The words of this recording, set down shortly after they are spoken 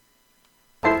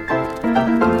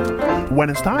When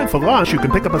it's time for lunch, you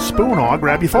can pick up a spoon or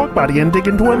grab your fork buddy and dig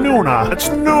into a Nooner. It's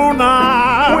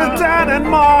Nooner with Dan and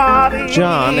Marty.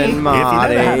 John and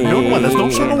Marty. If you never had a Nooner, well, there's no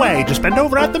sooner way. Just bend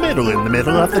over at the middle in the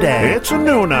middle of the day. It's a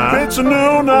Nooner. It's a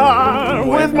Nooner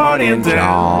with Marty and Dan.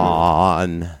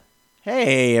 John.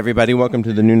 Hey, everybody. Welcome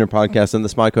to the Nooner Podcast on the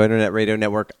Smodco Internet Radio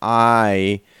Network.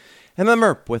 I am a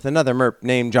merp with another merp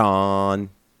named John.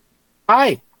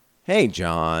 Hi. Hey,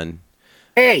 John.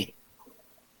 Hey.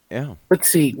 Yeah. Let's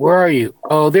see. Where are you?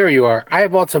 Oh, there you are. I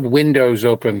have lots of windows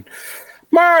open.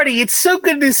 Marty, it's so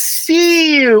good to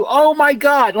see you. Oh, my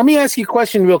God. Let me ask you a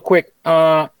question real quick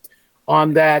on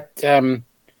that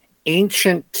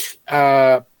ancient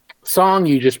song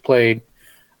you just played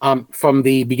from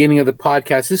the beginning of the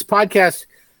podcast. This podcast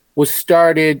was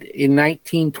started in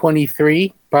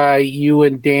 1923 by you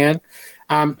and Dan.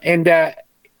 And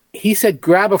he said,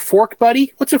 grab a fork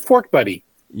buddy. What's a fork buddy?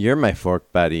 You're my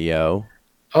fork buddy, yo.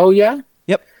 Oh, yeah?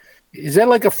 Yep. Is that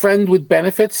like a friend with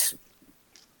benefits?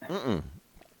 Mm-mm.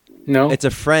 No? It's a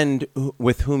friend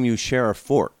with whom you share a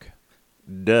fork.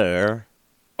 Duh.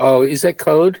 Oh, is that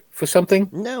code for something?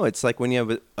 No, it's like when you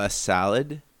have a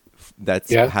salad that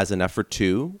has enough for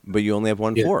two, but you only have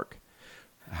one fork.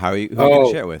 Who are you going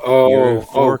to share it with? Your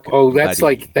fork that's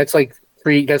buddy.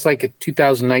 That's like a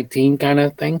 2019 kind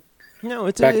of thing. No,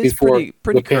 it's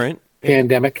pretty current.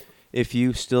 Pandemic. If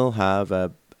you still have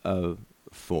a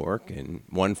fork and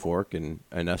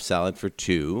enough salad for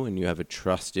two, and you have a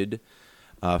trusted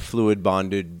fluid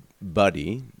bonded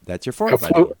buddy, that's your fork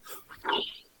buddy.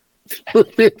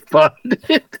 Fluid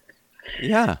bonded?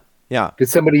 Yeah. Did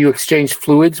somebody you exchanged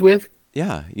fluids with?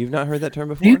 Yeah, you've not heard that term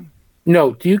before?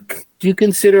 Do you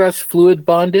consider us fluid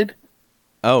bonded?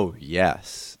 Oh,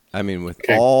 yes. I mean, with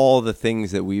all the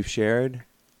things that we've shared.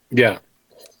 Yeah.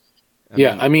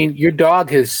 I mean, your dog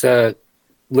has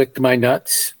licked my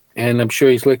nuts, and I'm sure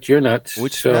he's licked your nuts.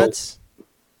 Which nuts?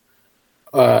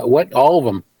 What? All of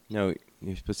them. No,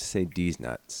 you're supposed to say D's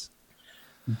nuts.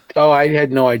 Oh, I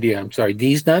had no idea. I'm sorry.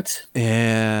 D's nuts?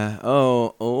 Yeah.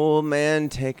 Oh, old man,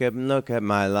 take a look at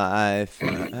my life.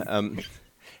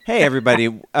 Hey,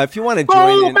 everybody. If you want to join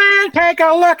in. Old man, take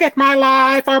a look at my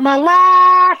life. I'm a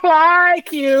lot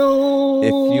like you.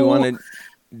 If you want to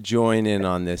join in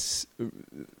on this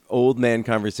old man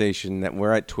conversation, that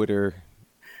we're at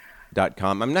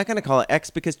twitter.com. I'm not going to call it X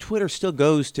because Twitter still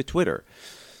goes to Twitter.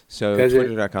 So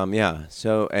twitter.com, yeah.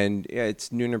 So, and it's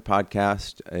Nooner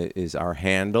Podcast is our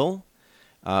handle.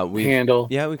 Yeah,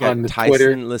 we've got Tyson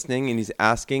Twitter listening, and he's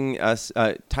asking us,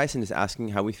 Tyson is asking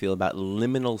how we feel about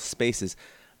liminal spaces.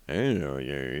 I don't know,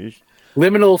 yes.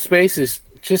 Liminal spaces.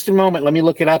 Just a moment. Let me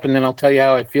look it up, and then I'll tell you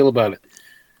how I feel about it.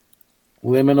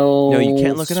 Liminal. No, you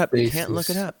can't look it up. Spaces. You can't look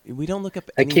it up. We don't look up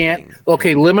anything. I can't.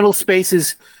 Okay, liminal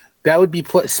spaces. That would be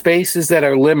spaces that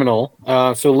are liminal.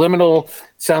 So liminal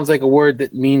sounds like a word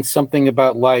that means something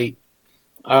about light.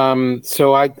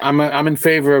 So I'm in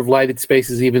favor of lighted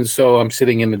spaces, even so I'm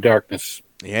sitting in the darkness.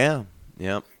 Yeah.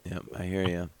 Yep. I hear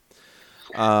you.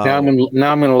 Now I'm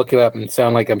gonna look it up and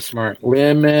sound like I'm smart.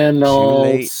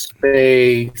 Liminal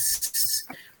space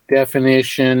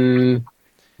definition.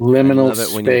 Liminal I love it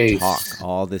space. when you talk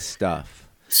all this stuff.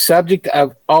 Subject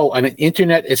of an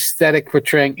internet aesthetic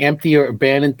portraying empty or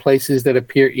abandoned places that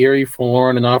appear eerie,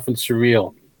 forlorn, and often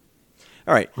surreal.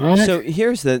 All right. What? So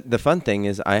here's the fun thing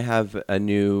is I have a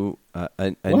new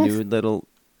new little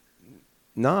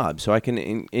knob, so I can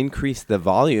increase the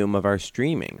volume of our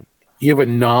streaming. You have a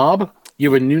knob?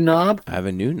 You have a new knob? I have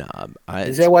a new knob.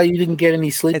 Is that why you didn't get any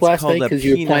sleep last night? Because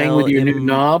you were playing with your new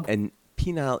knob? And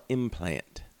penile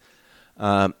implant.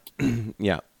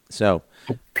 Yeah. So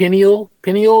pineal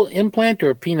implant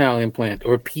or penile implant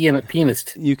or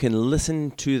penis? You can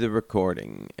listen to the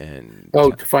recording and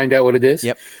to find out what it is.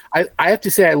 Yep. I have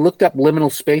to say I looked up liminal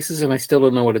spaces and I still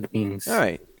don't know what it means. All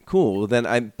right, cool.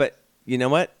 But you know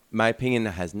what? My opinion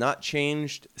has not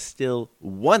changed. Still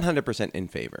 100% in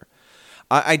favor.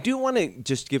 I do want to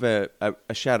just give a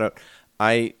shout out.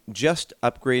 I just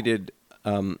upgraded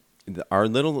our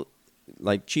little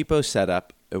cheapo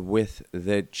setup with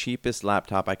the cheapest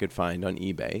laptop I could find on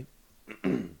eBay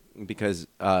because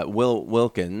Will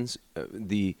Wilkins,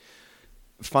 the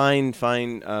fine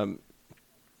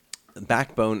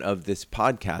backbone of this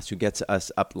podcast who gets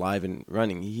us up live and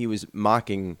running, he was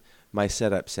mocking my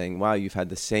setup saying, wow, you've had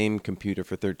the same computer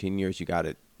for 13 years. You got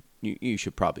it. You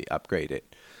should probably upgrade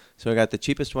it. So I got the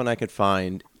cheapest one I could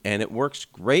find and it works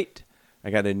great. I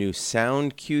got a new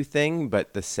sound cue thing,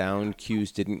 but the sound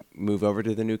cues didn't move over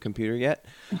to the new computer yet.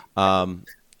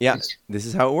 Yeah, this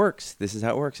is how it works.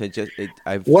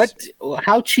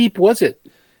 How cheap was it?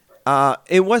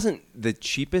 It wasn't the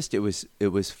cheapest. It was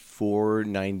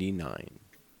 $4.99.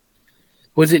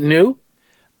 Was it new?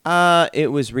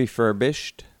 It was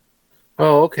refurbished.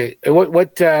 Oh, okay.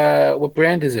 What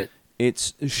brand is it?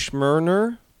 It's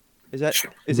Schmerner. Is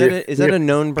Rif- that a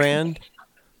known brand?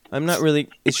 I'm not really.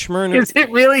 It's Schmerner. Is it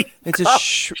really? It's a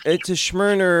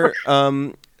Schmerner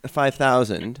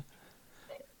 5000,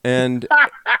 and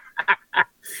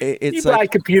it's You buy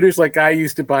like computers like I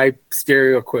used to buy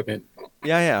stereo equipment.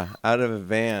 yeah, out of a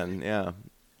van, yeah.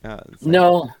 It's like,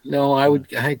 No, I'd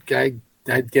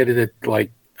get it at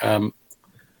like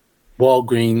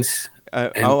Walgreens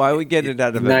and I would get it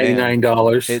out of a van.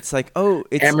 $99. It's like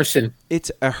Emerson.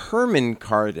 it's a Herman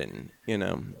Kardon,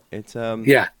 It's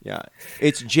Yeah. yeah.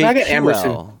 It's I got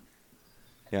Emerson. JQL.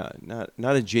 Yeah,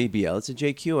 not a JBL. It's a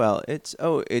JQL.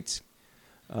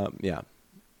 Yeah.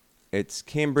 It's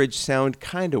Cambridge Sound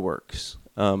kind of works.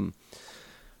 On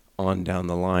down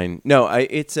the line. No,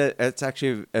 it's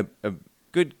actually a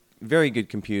good, very good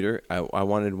computer. I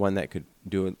wanted one that could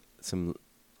do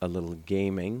a little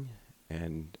gaming,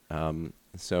 and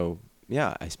so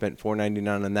yeah, I spent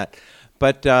 $4.99 on that,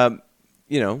 but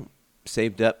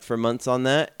saved up for months on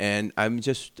that, and I'm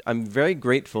very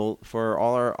grateful for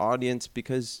all our audience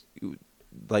because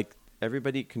like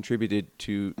everybody contributed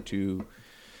to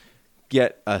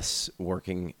get us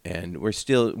working, and we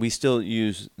still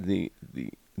use the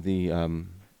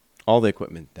all the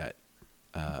equipment that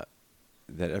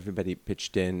everybody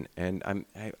pitched in, and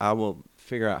I will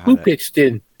figure out how Who to pitched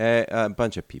in? a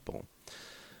bunch of people.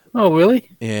 Oh, really?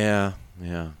 Yeah.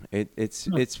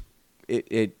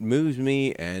 It moves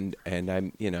me, and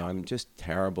I'm just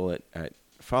terrible at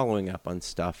following up on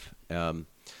stuff.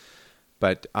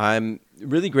 But I'm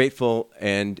really grateful,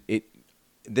 and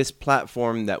this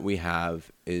platform that we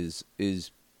have is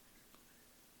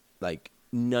like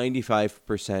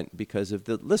 95% because of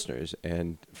the listeners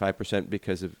and 5%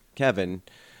 because of Kevin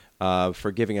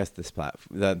for giving us this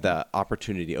the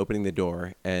opportunity, opening the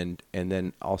door, and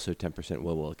then also 10%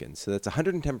 Will Wilkins. So that's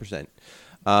 110%.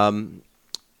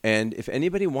 And if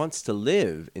anybody wants to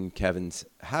live in Kevin's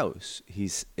house,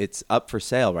 it's up for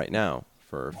sale right now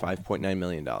for $5.9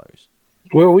 million.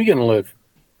 Where are we going to live?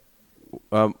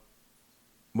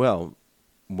 Well,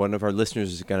 one of our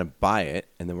listeners is going to buy it,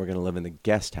 and then we're going to live in the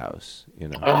guest house.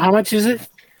 How much is it?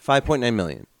 $5.9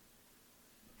 million.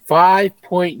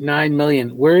 $5.9 million.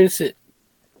 Where is it?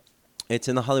 It's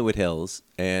in the Hollywood Hills,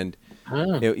 and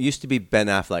Oh. it used to be Ben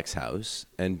Affleck's house,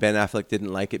 and Ben Affleck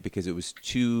didn't like it because it was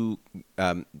too.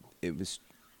 There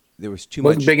was too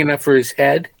Wasn't much. big enough for his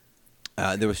head.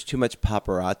 There was too much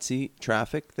paparazzi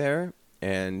traffic there,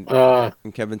 and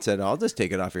Kevin said, "I'll just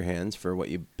take it off your hands for what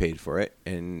you paid for it."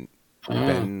 And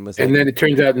Ben was like, and then it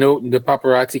turns out the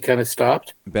paparazzi kind of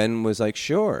stopped. Ben was like,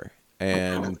 "Sure,"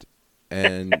 and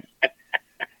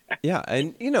yeah,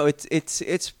 and it's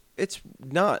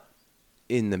not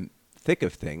in the thick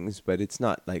of things, but it's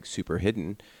not like super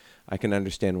hidden. I can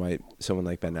understand why someone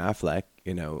like Ben Affleck,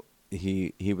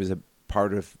 he was a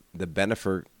part of the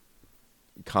Bennifer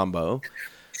combo.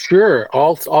 Sure,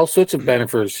 all sorts of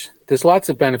Benefers. There's lots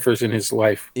of Benefers in his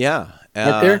life. Yeah,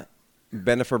 Aren't there?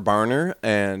 Bennifer Barner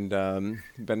and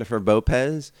Bennifer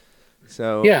Bopez.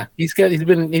 So Yeah, he's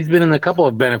been in a couple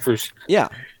of Benefers. yeah.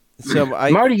 So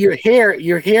Marty, your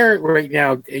hair right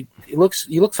now, it looks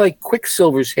like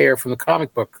Quicksilver's hair from the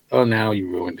comic book. Oh, now you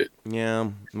ruined it.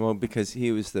 Yeah, well, because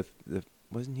he was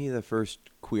wasn't he the first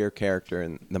queer character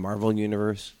in the Marvel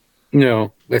universe?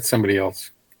 No, that's somebody else.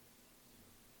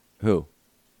 Who?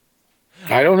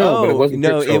 I don't know, but it wasn't.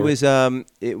 No, Quicksilver.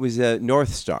 it was North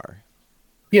Star.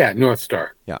 Yeah, North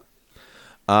Star. Yeah.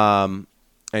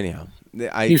 Anyhow,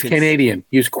 He was Canadian.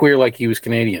 He was queer like he was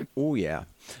Canadian. Oh yeah.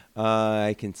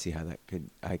 I can see how that could.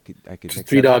 I could. It's fix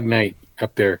Three that Dog up. Night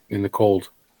up there in the cold.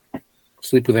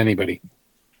 Sleep with anybody.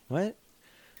 What?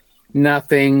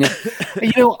 Nothing.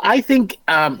 I think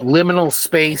liminal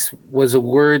space was a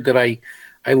word that I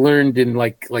learned in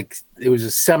like it was a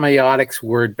semiotics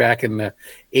word back in the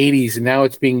 80s, and now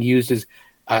it's being used as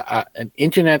an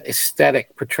internet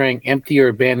aesthetic portraying empty or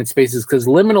abandoned spaces, because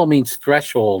liminal means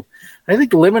threshold. I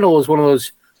think liminal is one of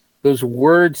those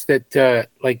words that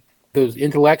like those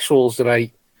intellectuals that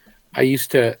I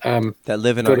used to That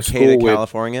live in go to Arcata, school with.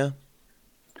 California.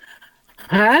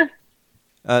 Huh?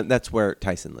 That's where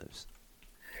Tyson lives.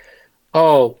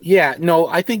 Oh, yeah. No,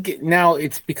 I think now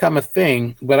it's become a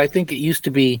thing, but I think it used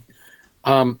to be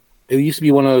one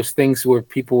of those things where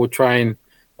people would try and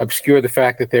obscure the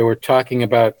fact that they were talking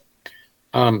about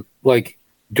like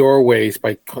doorways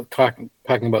by talking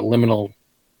about liminal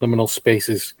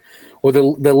spaces, or the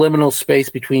liminal space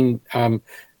between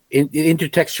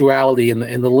intertextuality and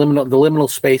the liminal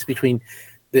space between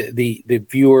the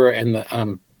viewer and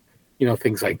the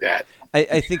things like that.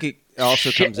 I think it also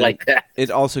Shit comes like that. It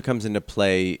also comes into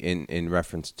play in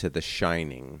reference to The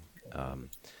Shining,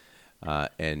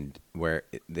 and where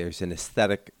there's an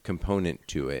aesthetic component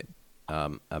to it,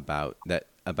 about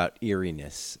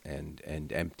eeriness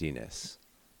and emptiness.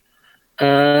 We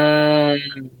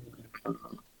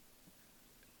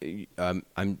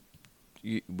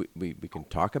can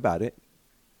talk about it,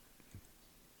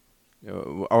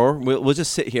 or we'll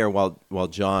just sit here while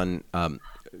John. I'm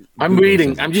Googles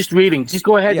reading. it. I'm just reading. Just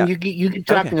go ahead Yeah. and you keep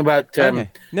talking Okay. about Okay.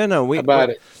 No. about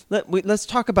it. Let's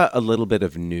talk about a little bit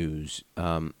of news,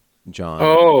 John.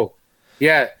 Oh,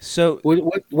 yeah. So What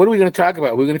are we going to talk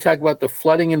about? We're going to talk about the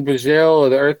flooding in Brazil or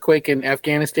the earthquake in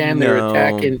Afghanistan, their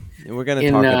attack we're going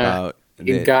to talk about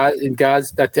in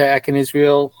God's attack in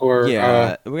Israel, or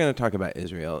yeah, we're going to talk about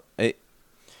Israel.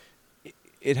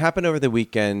 It happened over the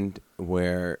weekend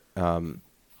where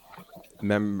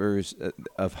members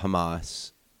of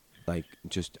Hamas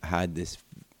just had this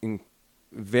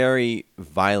very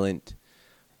violent,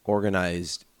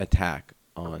 organized attack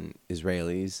on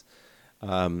Israelis,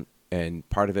 and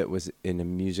part of it was in a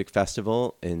music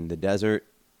festival in the desert,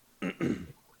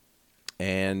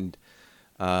 and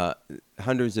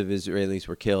hundreds of Israelis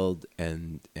were killed,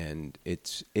 and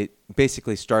it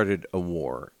basically started a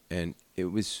war, and it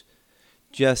was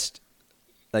just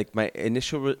like my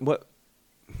initial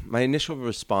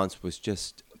response was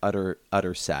just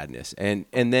utter sadness, and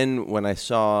then when I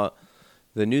saw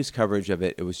the news coverage of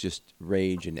it, it was just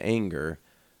rage and anger.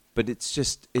 But it's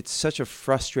such a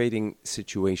frustrating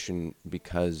situation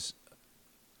because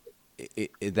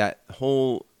that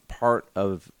whole part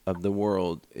of the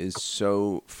world is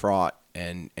so fraught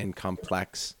and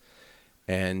complex,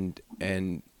 and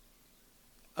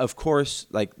of course,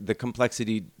 like, the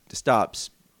complexity stops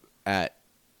at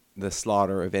the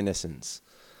slaughter of innocents,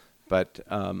 but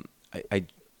I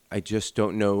just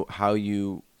don't know how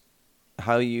you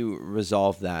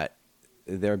resolve that.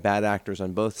 There are bad actors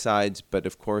on both sides, but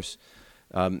of course,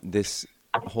 this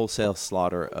wholesale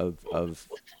slaughter of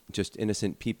just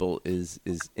innocent people is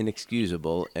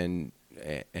inexcusable and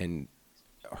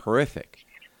horrific.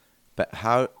 But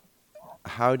how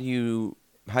did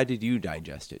you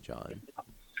digest it, John?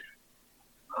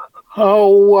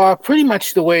 Oh, pretty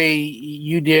much the way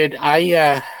you did.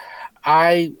 I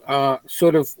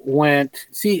sort of went.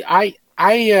 See, I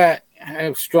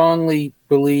have strongly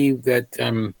believe that,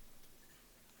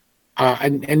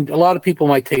 and a lot of people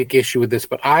might take issue with this,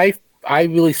 but I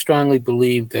really strongly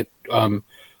believe that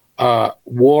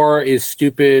war is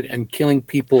stupid and killing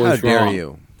people is wrong. How dare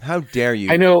you? How dare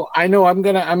you? I know.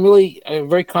 I'm really a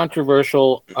very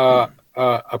controversial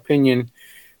opinion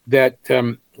that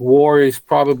war is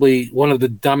probably one of the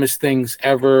dumbest things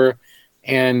ever,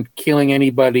 and killing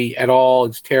anybody at all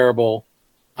is terrible,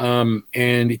 and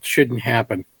it shouldn't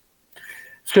happen.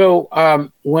 So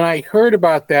when I heard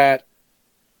about that,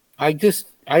 I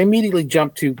immediately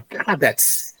jumped to, God,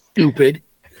 that's stupid.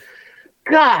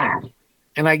 God.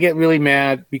 And I get really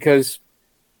mad because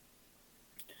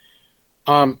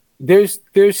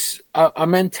there's a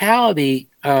mentality,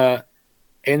 and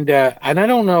I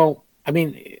don't know. I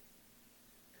mean,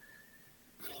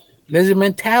 there's a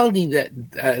mentality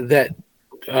that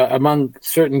among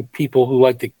certain people who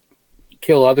like to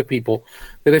kill other people,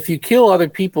 that if you kill other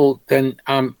people, then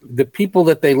the people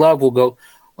that they love will go,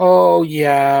 "Oh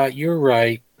yeah, you're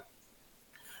right,"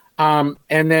 and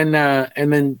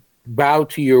then bow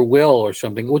to your will or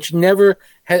something, which never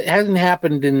hasn't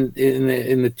happened in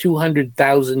the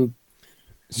 200,000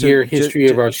 year history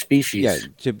of our species. Yeah,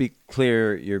 to be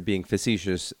clear, you're being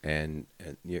facetious, and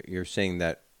you're saying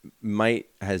that might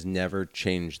has never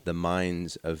changed the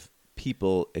minds of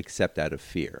people except out of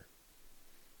fear.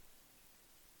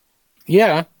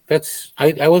 Yeah, that's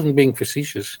I wasn't being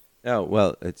facetious. Oh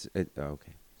well,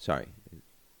 okay. Sorry.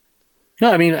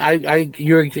 No, I mean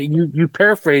you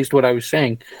paraphrased what I was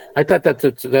saying. I thought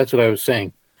that's what I was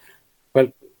saying.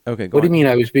 But okay, what do you mean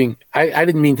I was being? I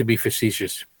didn't mean to be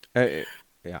facetious.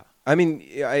 Yeah, I mean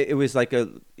it was like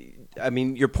I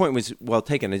mean your point was well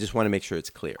taken. I just want to make sure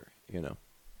it's clear.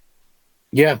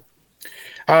 Yeah.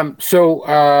 So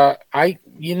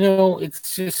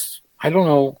it's just I don't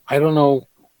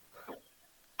know.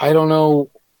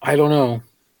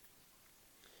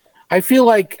 I feel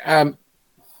like can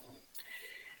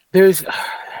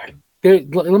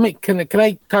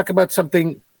I talk about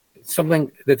something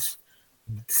that's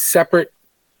separate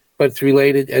but it's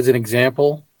related as an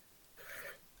example?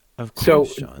 Of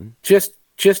course, Sean. Just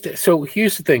so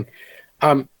here's the thing.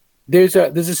 There's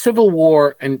a civil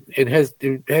war, and it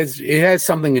has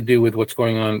something to do with what's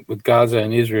going on with Gaza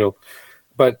and Israel,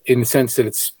 but in the sense that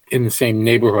it's in the same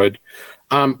neighborhood.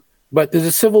 but there's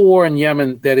a civil war in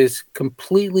Yemen that is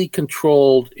completely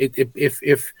controlled.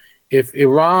 If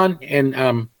Iran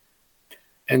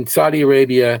and Saudi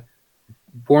Arabia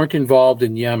weren't involved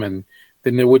in Yemen,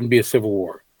 then there wouldn't be a civil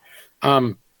war.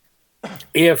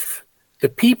 If the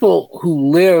people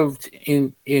who lived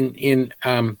in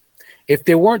if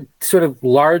there weren't sort of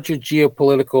larger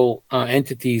geopolitical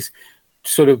entities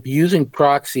sort of using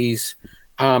proxies,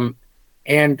 and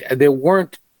there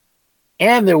weren't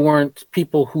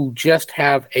people who just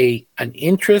have an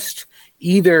interest,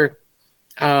 either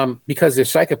because they're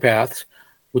psychopaths,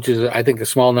 which is I think a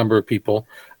small number of people,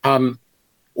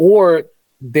 or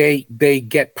they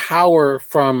get power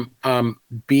from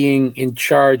being in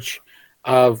charge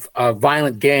of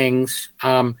violent gangs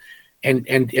and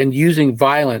using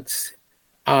violence.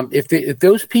 If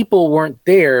those people weren't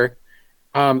there,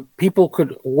 people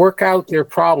could work out their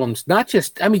problems.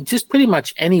 Just pretty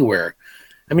much anywhere.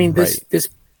 I mean, I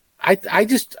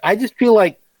just feel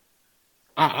like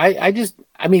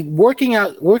working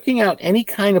out any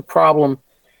kind of problem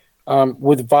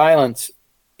with violence,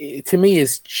 to me,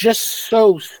 is just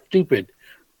so stupid.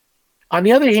 On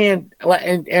the other hand,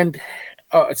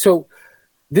 so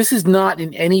this is not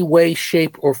in any way,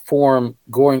 shape, or form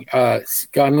going. I'm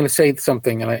going to say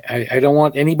something, and I don't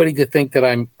want anybody to think that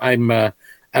I'm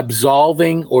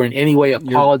absolving or in any way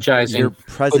apologizing. Your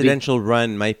presidential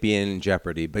run might be in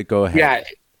jeopardy, but go ahead.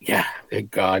 Yeah.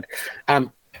 Thank God.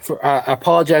 For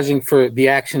apologizing for the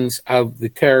actions of the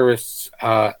terrorists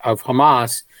of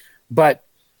Hamas, but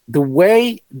the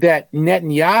way that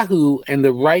Netanyahu and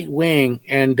the right wing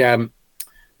and some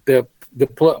of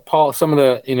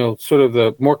the sort of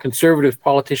the more conservative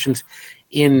politicians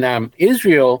in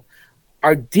Israel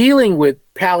are dealing with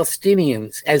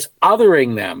Palestinians as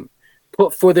othering them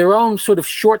for their own sort of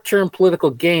short-term political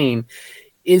gain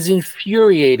is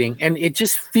infuriating, and it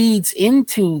just feeds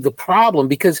into the problem.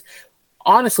 Because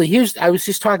honestly, I was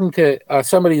just talking to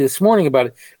somebody this morning about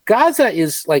it. Gaza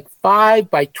is like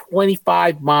 5 by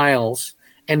 25 miles.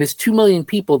 And there's 2 million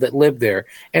people that live there,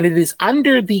 and it is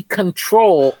under the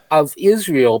control of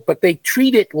Israel. But they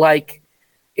treat it like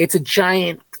it's a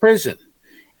giant prison,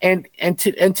 and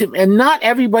not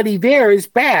everybody there is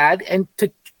bad. And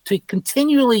to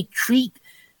continually treat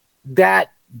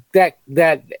that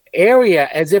area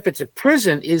as if it's a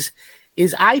prison is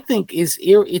I think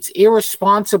it's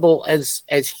irresponsible as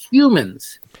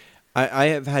humans. I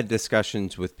have had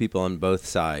discussions with people on both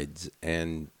sides,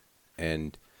 and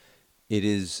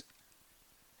it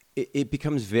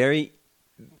becomes very,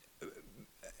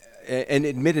 and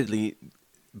admittedly,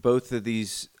 both of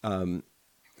these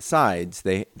sides,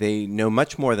 they know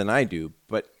much more than I do,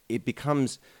 but it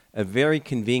becomes a very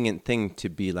convenient thing to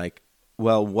be like,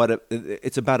 well,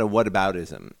 it's about a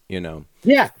whataboutism,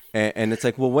 Yeah. And it's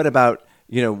like, well, what about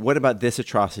this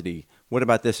atrocity? What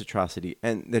about this atrocity?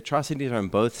 And the atrocities are on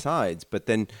both sides, but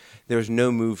then there's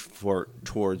no move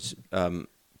towards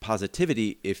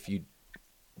positivity if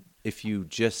you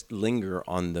just linger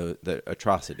on the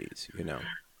atrocities,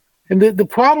 And the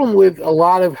problem with a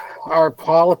lot of our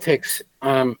politics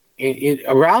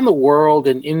around the world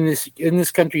and in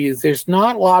this country is there's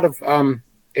not a lot of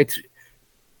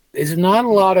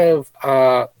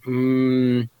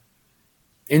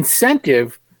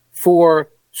incentive for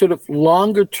sort of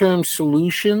longer term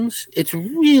solutions. It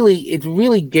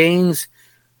really gains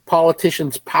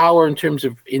politicians power in terms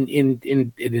of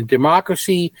in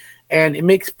democracy. And it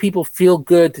makes people feel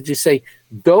good to just say,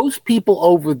 those people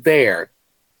over there,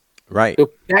 right?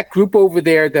 That group over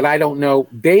there that I don't know,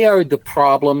 they are the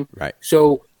problem. Right.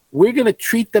 So we're going to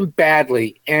treat them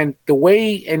badly. And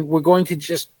we're going to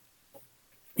just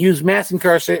use mass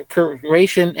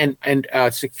incarceration and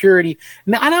security.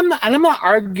 Now, and I'm not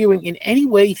arguing in any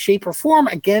way, shape, or form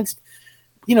against,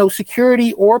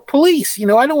 security or police.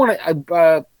 I don't want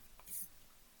to,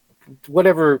 what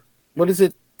is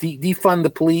it? Defund the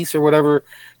police or whatever,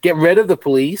 get rid of the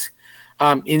police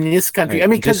in this country. Right. I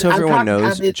mean, just so everyone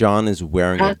knows, John is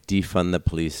wearing a defund the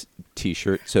police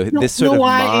T-shirt. So this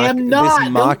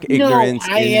mock ignorance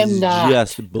is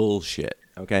just bullshit.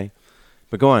 Okay,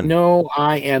 but go on. No,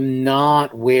 I am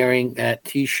not wearing that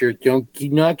T-shirt. Do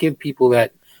not give people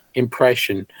that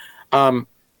impression. I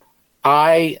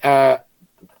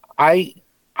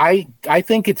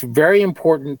think it's very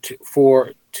important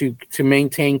to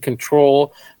maintain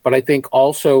control, but I think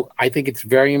it's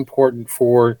very important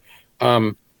for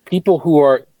people who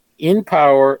are in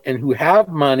power and who have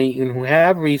money and who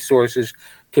have resources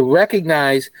to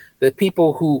recognize that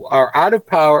people who are out of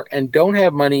power and don't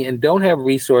have money and don't have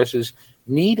resources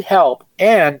need help.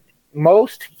 And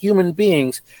most human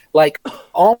beings, like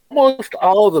almost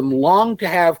all of them, long to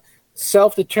have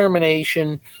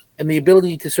self-determination and the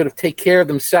ability to sort of take care of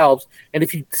themselves. And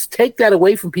if you take that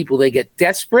away from people, they get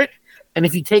desperate. And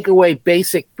if you take away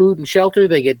basic food and shelter,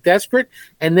 they get desperate.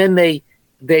 And then they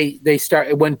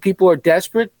start, when people are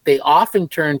desperate, they often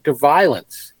turn to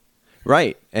violence.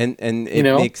 Right. And it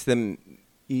makes them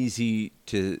easy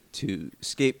to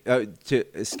escape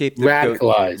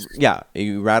radicalized.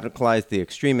 You radicalize the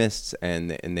extremists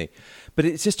and they but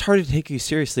it's just hard to take you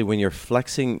seriously when you're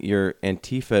flexing your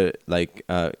Antifa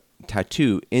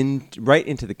tattoo right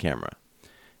into the camera.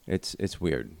 It's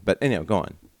weird. But anyhow, go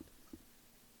on.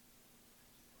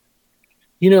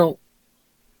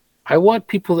 I want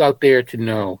people out there to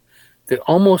know that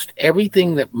almost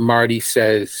everything that Marty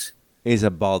says is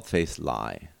a bald-faced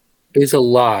lie. Is a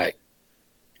lie.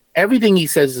 Everything he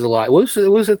says is a lie. What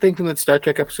was the thing from that Star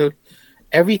Trek episode?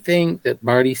 Everything that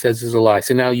Marty says is a lie.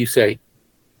 So now you say,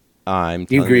 I'm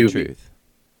telling the truth.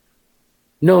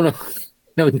 No.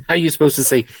 Now you're supposed to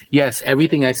say, yes,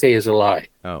 everything I say is a lie.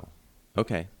 Oh,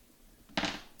 okay.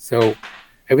 So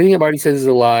everything that Marty says is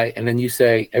a lie, and then you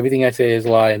say, everything I say is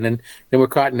a lie, and then we're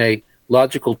caught in a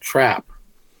logical trap.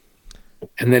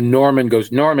 And then Norman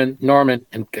goes, Norman,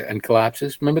 and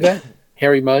collapses. Remember that?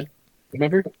 Harry Mudd.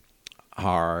 Remember?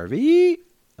 Harvey.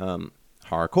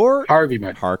 Harcourt. Harvey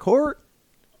Mudd. Harcourt.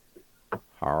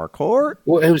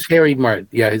 Well, it was Harry Mudd.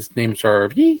 Yeah, his name's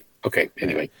Harvey. Okay,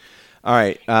 anyway. All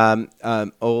right.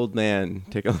 Old man,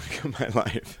 take a look at my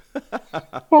life.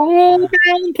 Old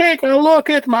man, take a look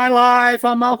at my life.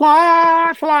 I'm a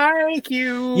lot like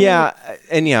you. Yeah.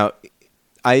 Anyhow,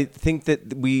 I think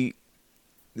that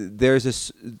there's a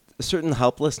certain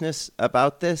helplessness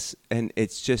about this, and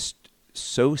it's just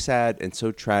so sad and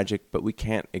so tragic, but we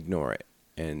can't ignore it.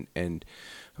 And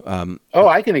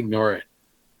I can ignore it.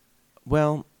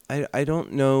 Well, I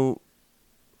don't know.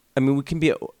 I mean, we can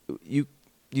be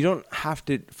you don't have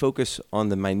to focus on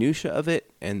the minutia of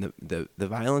it and the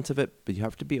violence of it, but you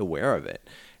have to be aware of it,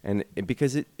 and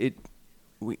because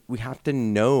we have to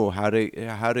know how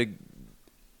to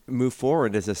move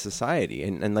forward as a society,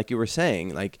 and like you were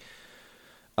saying, like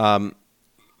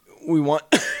we want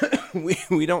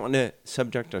we don't want to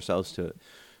subject ourselves to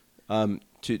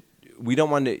we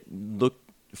don't want to look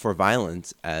for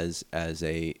violence as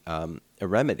a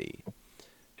remedy.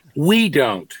 We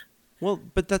don't. Well,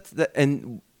 but that's the,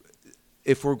 and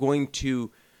if we're going to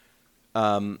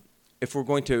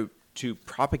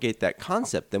propagate that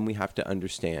concept, then we have to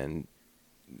understand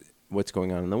what's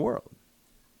going on in the world.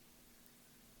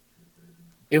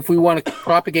 If we want to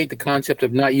propagate the concept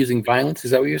of not using violence,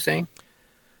 is that what you're saying?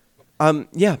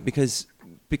 Yeah, because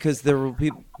there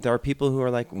are people who are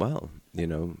like, well,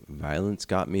 violence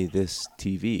got me this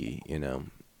TV,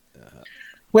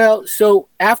 Well, so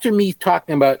after me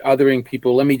talking about othering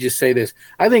people, let me just say this.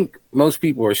 I think most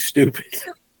people are stupid.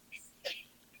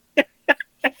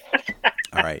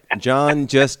 All right, John,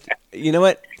 just, you know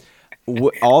what?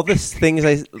 All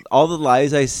the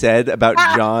lies I said about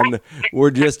John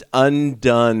were just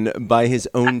undone by his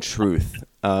own truth.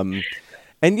 And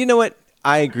you know what?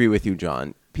 I agree with you,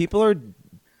 John. People are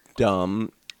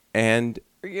dumb, I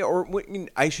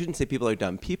shouldn't say people are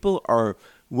dumb. People are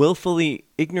willfully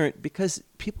ignorant because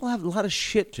people have a lot of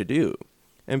shit to do.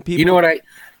 And people, I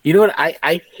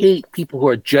hate people who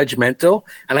are judgmental,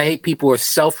 and I hate people who are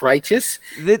self-righteous.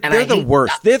 They're the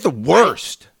worst. They're the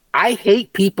worst. I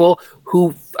hate people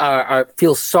who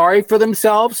feel sorry for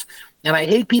themselves, and I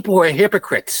hate people who are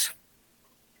hypocrites.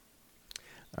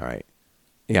 All right.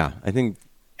 Yeah, I think.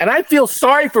 And I feel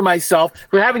sorry for myself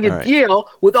for having to deal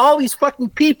with all these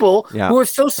fucking people who are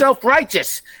so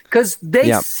self-righteous because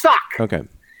they suck. Okay.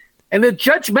 And they're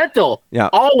judgmental. Yeah.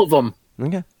 All of them.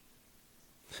 Okay.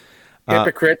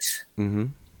 Hypocrites.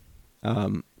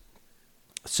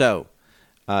 So,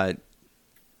 I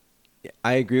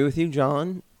agree with you,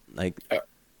 John. Like,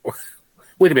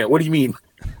 wait a minute. What do you mean?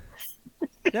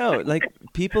 No, like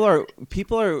people are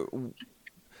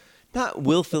not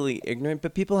willfully ignorant,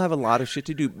 but people have a lot of shit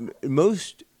to do.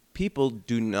 Most people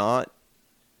do not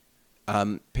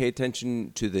pay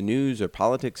attention to the news or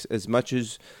politics as much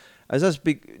as us.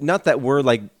 Not that we're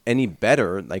like any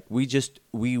better. Like we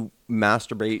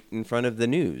masturbate in front of the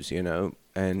news,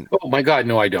 And oh my God,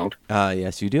 no, I don't.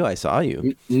 Yes, you do. I saw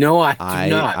you. No, I do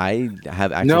not. I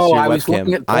have access to No, your I was webcam.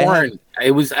 looking at porn. I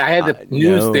had the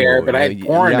news there, but I had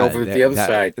porn over at the other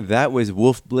side. That was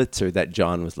Wolf Blitzer that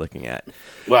John was looking at.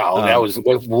 Well, that was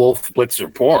Wolf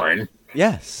Blitzer porn.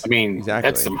 Yes, I mean, exactly.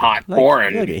 That's some hot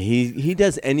porn. Look, he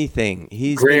does anything.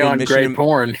 He's gray on gray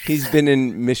porn. He's been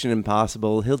in Mission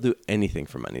Impossible. He'll do anything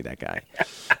for money. That guy.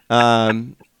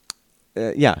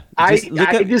 Yeah.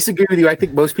 I disagree with you. I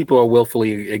think most people are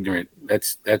willfully ignorant.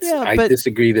 That's Yeah, I but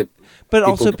disagree that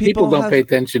also people don't have. pay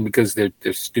attention because they're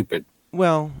stupid.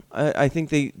 Well, I think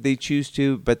they choose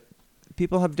to, but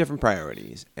people have different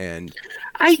priorities, and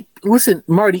I listen,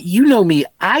 Marty. You know me.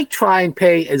 I try and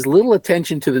pay as little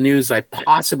attention to the news as I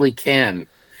possibly can,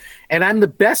 and I'm the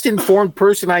best informed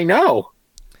person I know.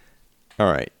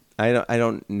 all right, I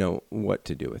don't know what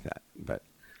to do with that, but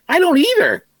I don't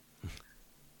either.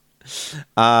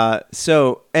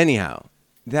 so anyhow,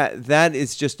 that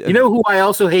is just You know who I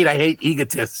also hate? I hate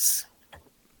egotists.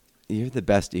 you're the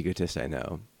best egotist I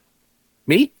know.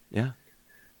 Me? Yeah.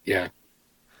 Yeah.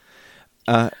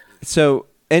 So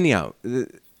anyhow,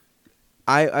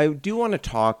 I do want to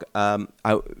talk.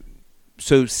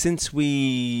 So since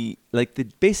we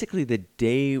like basically the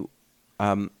day,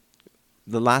 the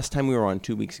last time we were on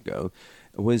 2 weeks ago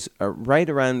was right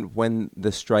around when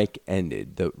the strike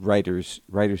ended, the Writers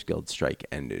Guild strike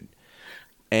ended,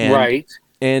 and Right.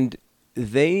 and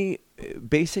they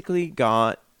basically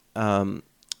got a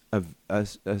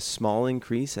small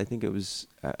increase. I think it was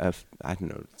I don't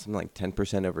know, something like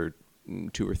 10% over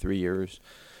 2 or 3 years,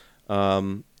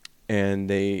 and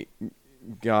they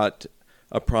got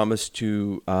a promise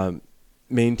to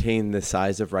maintain the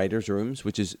size of writers' rooms,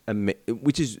 which is I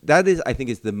think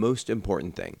is the most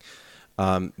important thing,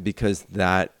 because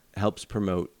that helps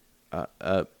promote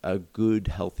a good,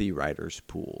 healthy writers'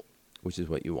 pool, which is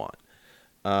what you want.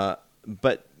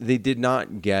 But they did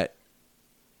not get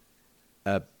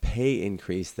a pay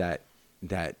increase that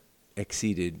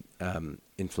exceeded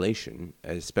inflation,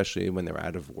 especially when they were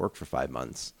out of work for 5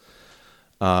 months.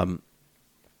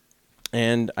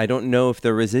 And I don't know if the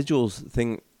residuals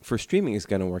thing for streaming is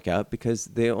going to work out, because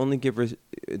they only give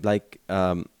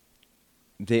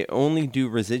they only do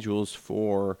residuals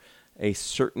for a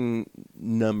certain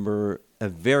number, a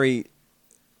very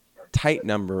tight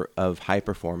number of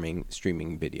high-performing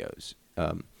streaming videos.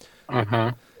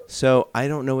 So I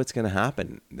don't know what's going to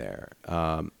happen there.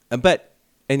 But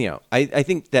anyhow, I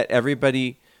think that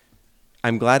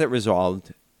I'm glad it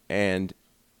resolved, and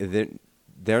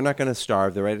they're not going to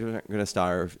starve. The writers aren't going to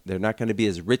starve. They're not going to be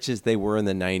as rich as they were in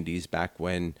the 90s, back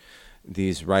when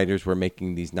these writers were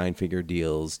making these 9-figure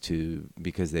deals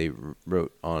because they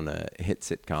wrote on a hit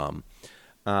sitcom.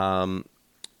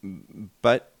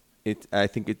 But I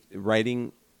think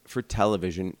writing for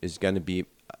television is going to be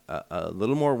a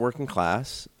little more working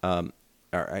class, not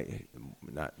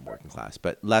working class,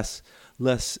 but less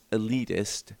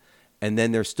elitist. And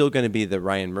then there's still going to be the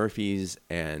Ryan Murphys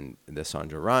and the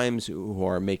Sandra Rhimes who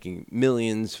are making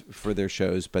millions for their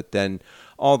shows, but then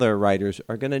all their writers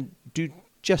are going to do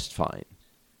just fine.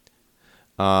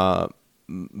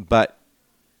 But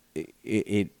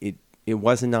it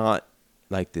was not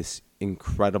like this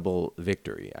incredible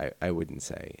victory. I wouldn't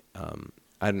say.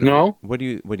 I don't know. No? What do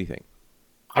you think?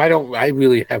 I don't. I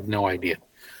really have no idea.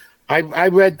 I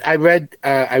read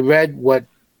what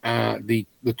the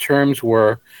terms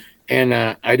were, and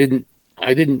I didn't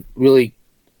really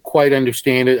quite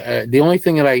understand it. The only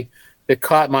thing that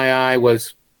caught my eye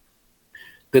was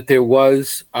that there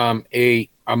was a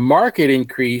market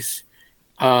increase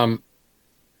of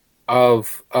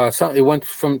some. It went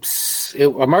from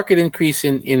a market increase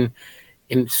in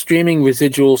streaming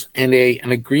residuals and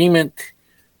an agreement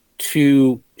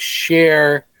to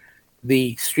share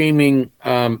the streaming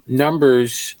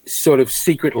numbers sort of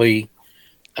secretly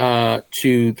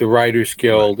to the Writers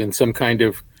Guild in some kind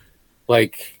of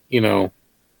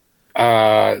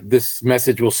this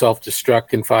message will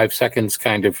self-destruct in 5 seconds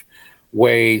kind of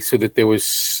way, so that there was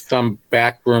some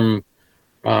backroom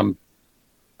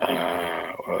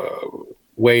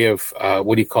way of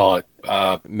what do you call it?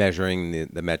 Measuring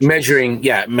the metrics.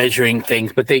 Measuring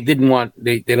things, but they didn't want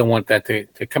they don't want that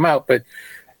to come out. But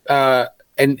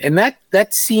and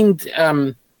that seemed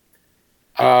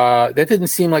that didn't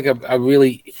seem like a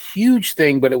really huge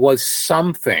thing, but it was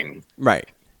something, right?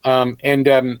 And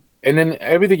then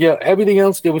everything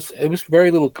else, it was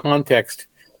very little context.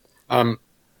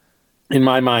 In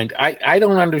my mind, I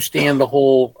don't understand the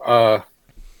whole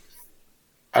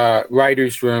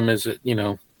writer's room.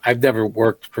 I've never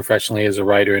worked professionally as a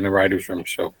writer in a writer's room,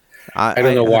 so I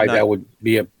don't know why that would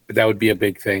be a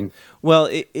big thing. Well,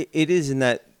 it is in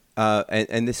that,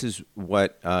 and this is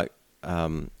what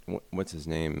what's his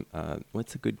name?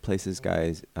 What's the Good Places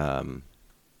guys? The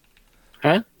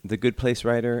Good Place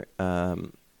writer,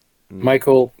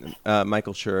 Michael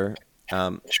Schur.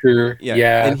 Sure,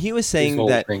 yeah, and he was saying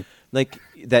that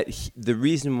the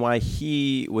reason why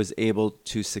he was able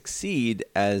to succeed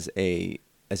as a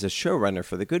showrunner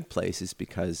for The Good Place is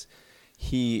because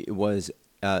he was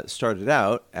started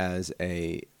out as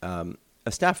a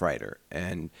staff writer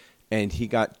and and he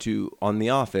got to, on The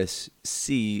Office,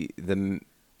 see the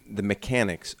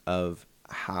mechanics of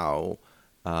how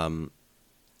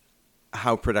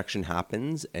production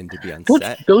happens and to be on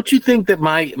set. Don't you think that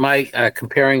my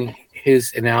comparing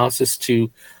his analysis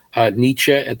to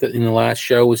Nietzsche in the last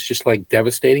show was just like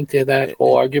devastating to that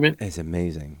whole argument? It's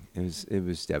amazing. It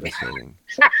was devastating.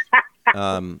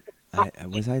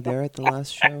 Was I there at the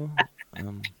last show?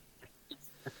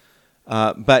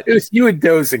 But it was you and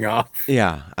dozing off.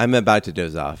 Yeah, I'm about to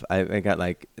doze off. I got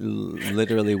like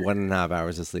literally 1.5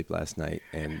 hours of sleep last night,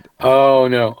 and oh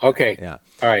no, okay, yeah,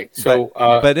 all right. So,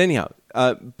 but anyhow,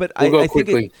 but we'll go I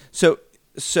quickly. think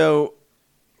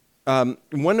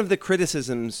one of the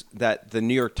criticisms that the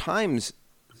New York Times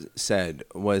said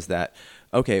was that,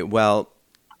 okay, well,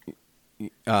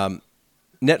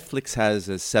 Netflix has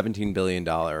a $17 billion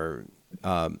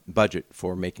budget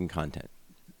for making content,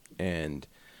 and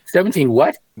 17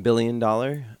 what? $17 billion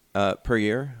per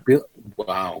year.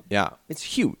 Wow. Yeah, it's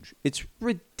huge. It's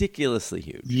ridiculously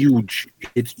huge. Huge.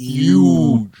 It's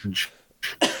huge.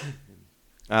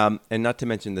 And not to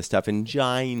mention the stuff in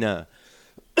China.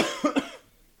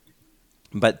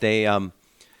 But I'm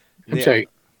sorry,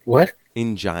 what?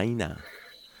 In China.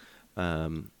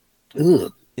 Ugh.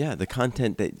 Yeah, the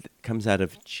content that comes out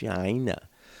of China.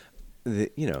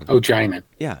 Oh, China.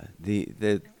 Yeah,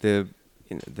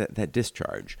 that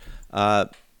discharge.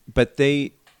 But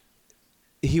they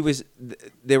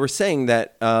were saying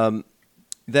that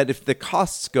that if the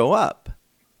costs go up,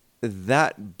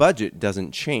 that budget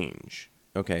doesn't change.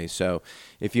 Okay, so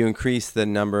if you increase the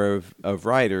number of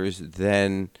writers,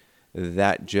 then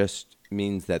that just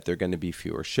means that there are going to be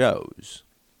fewer shows.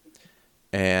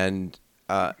 And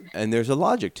there's a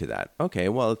logic to that. Okay,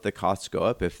 well, if the costs go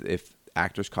up, if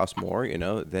actors cost more,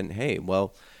 then hey,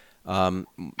 well,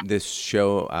 this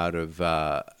show out of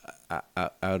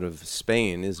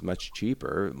Spain is much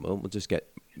cheaper. Well, we'll just get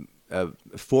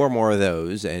 4 more of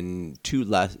those and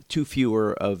 2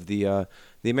 fewer of the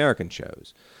American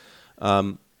shows.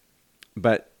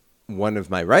 But one of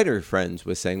my writer friends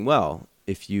was saying, well,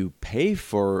 if you pay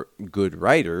for good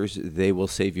writers, they will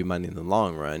save you money in the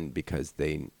long run because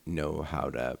they know how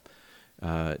to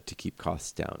keep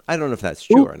costs down. I don't know if that's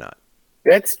true or not.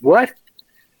 That's what?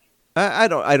 I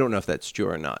don't know if that's true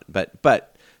or not,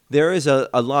 but there is a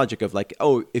logic of like,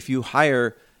 oh, if you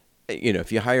hire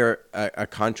a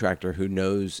contractor who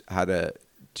knows how to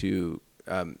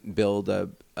build a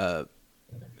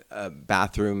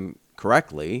bathroom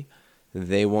correctly,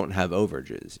 they won't have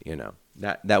overages.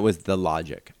 That was the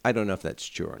logic. I don't know if that's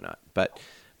true or not, but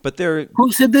there.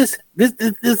 Who said this?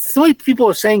 This so many people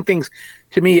are saying things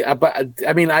to me about.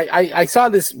 I mean, I saw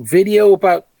this video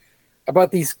about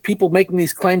these people making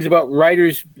these claims about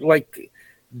writers like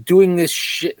doing this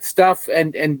stuff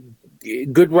and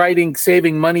good writing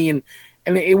saving money and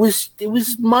it was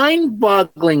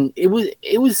mind-boggling. It was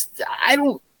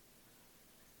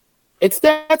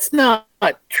that's not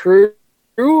true.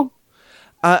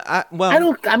 I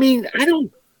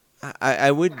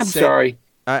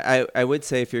would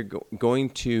say if you're going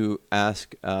to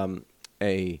ask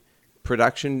a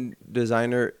production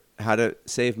designer how to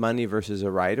save money versus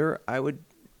a writer, I would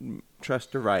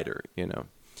trust a writer,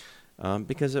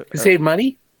 because save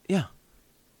money. Yeah.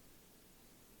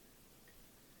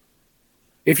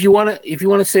 If you want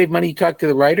to save money, you talk to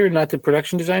the writer, not the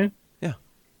production designer. Yeah.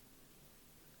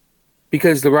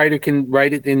 Because the writer can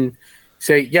write it in,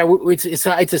 say, yeah, it's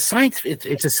a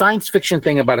science fiction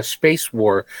thing about a space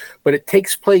war, but it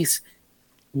takes place.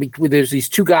 There's these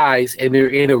 2 guys and they're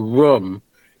in a room,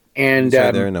 and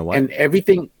they're in a what? And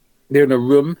everything. They're in a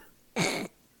room.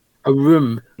 A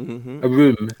room. Mm-hmm. A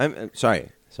room. I'm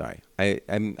sorry. I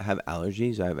have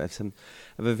allergies. I have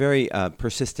a very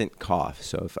persistent cough.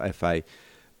 So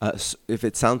if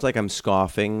it sounds like I'm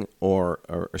scoffing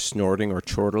or snorting or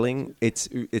chortling, it's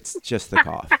just the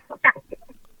cough.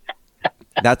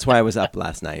 That's why I was up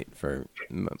last night for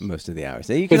most of the hours.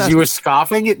 Because you were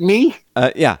scoffing at me?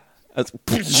 Yeah.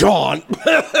 John.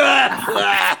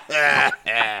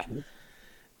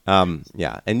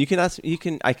 Yeah, and you can ask.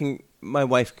 My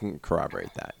wife can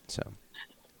corroborate that.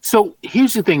 So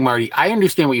here's the thing, Marty. I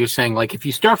understand what you're saying. Like, if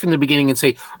you start from the beginning and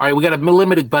say, "All right, we got a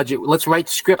limited budget. Let's write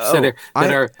scripts that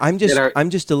are." I'm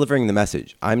just delivering the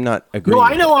message. I'm not agreeing. No,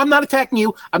 I know. I'm not attacking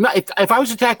you. I'm not. If I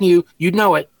was attacking you, you'd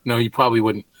know it. No, you probably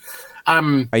wouldn't.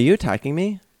 Are you attacking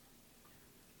me?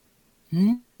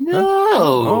 No. Huh?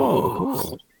 Oh,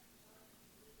 cool.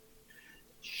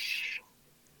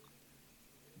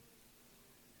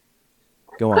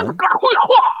 Go on.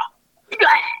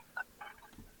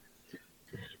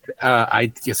 I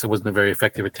guess it wasn't a very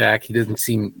effective attack. He doesn't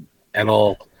seem at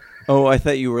all Oh, I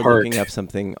thought you were hurt. looking up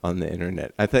something on the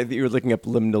internet. I thought that you were looking up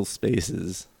liminal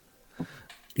spaces.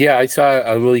 Yeah, I saw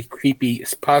a really creepy,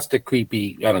 pasta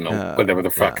creepy. I don't know, whatever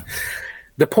the fuck. Yeah.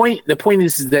 The point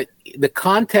is that the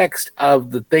context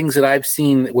of the things that I've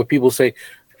seen where people say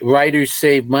writers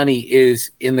save money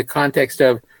is in the context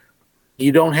of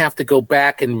you don't have to go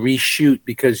back and reshoot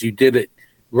because you did it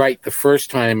right the first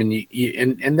time, and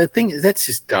and the thing is, that's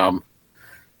just dumb.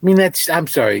 I mean, I'm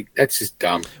sorry, that's just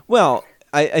dumb. Well,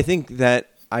 I think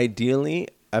that ideally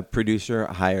a producer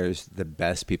hires the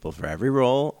best people for every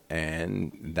role,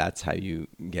 and that's how you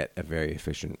get a very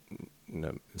efficient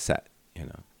set.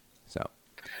 So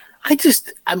I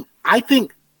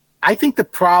think the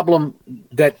problem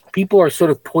that people are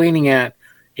sort of pointing at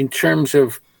in terms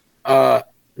of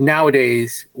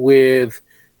nowadays with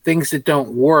things that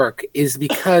don't work is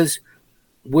because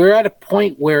we're at a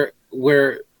point where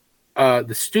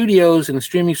the studios and the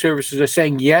streaming services are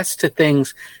saying yes to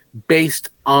things based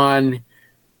on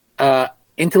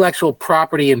intellectual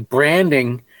property and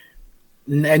branding,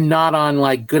 and not on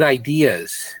like good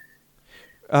ideas.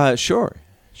 Sure.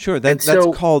 That's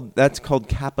called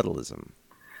capitalism.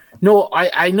 No,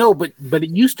 I know, but it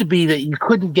used to be that you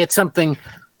couldn't get something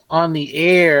on the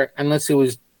air unless it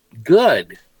was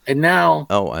good, and now.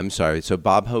 Oh, I'm sorry. So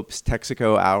Bob Hope's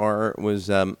Texaco Hour was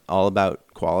all about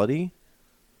quality.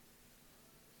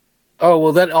 Oh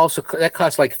well, that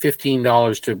cost like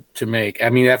 $15 to make. I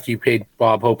mean, after you paid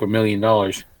Bob Hope $1 million.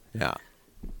 Yeah.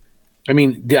 I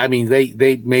mean,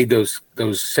 they made those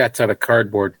sets out of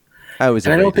cardboard. I was.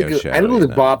 And I don't think it was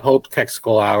Bob Hope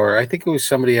Texaco Hour. I think it was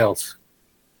somebody else.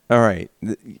 All right.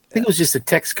 I think it was just a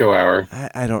Texaco Hour.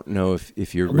 I don't know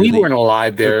if you're. Really, we weren't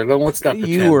alive there. Let's not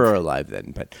pretend. You were alive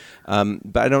then, but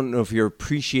I don't know if you're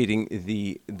appreciating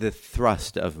the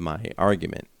thrust of my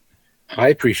argument. I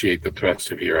appreciate the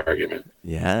thrust of your argument.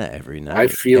 Yeah, every night. I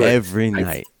feel every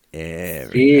night. I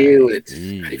feel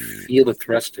the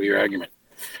thrust of your argument.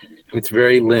 It's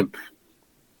very limp.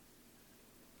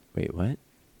 Wait, what?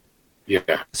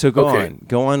 Yeah. So go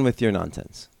on with your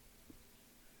nonsense.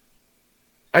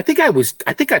 I think I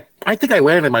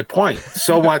landed my point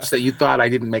so much that you thought I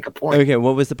didn't make a point. Okay,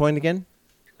 what was the point again?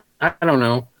 I don't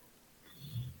know.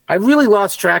 I really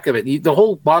lost track of it. The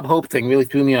whole Bob Hope thing really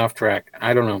threw me off track.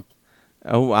 I don't know.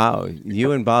 Oh, wow.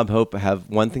 You and Bob Hope have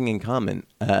one thing in common.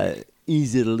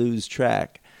 Easy to lose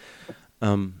track.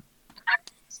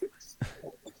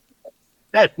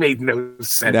 That made no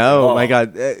sense. No, my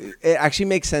God. It actually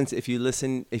makes sense if you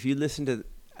listen to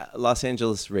Los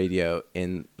Angeles radio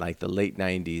in like the late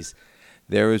 90s.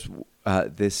 There was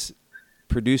this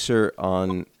producer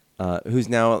on who's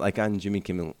now like on Jimmy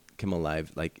Kimmel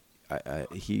Live, like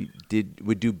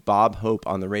would do Bob Hope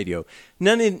on the radio.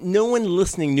 No one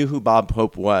listening knew who Bob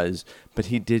Hope was, but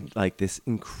he did like this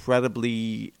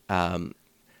incredibly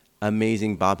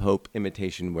amazing Bob Hope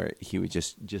imitation where he would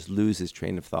just lose his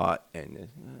train of thought, and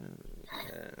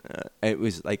it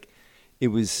was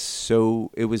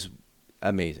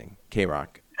amazing.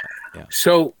 K-Rock. Yeah.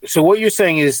 So what you're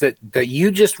saying is that you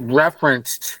just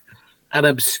referenced an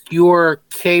obscure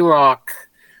K-Rock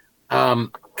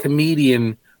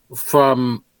comedian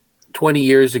from 20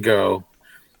 years ago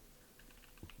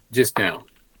just now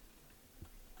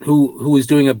who was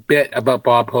doing a bit about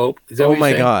Bob Hope. Is that oh what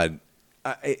my saying? God.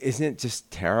 Isn't it just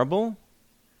terrible?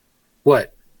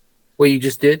 What you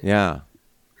just did? Yeah.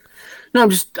 No,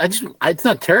 it's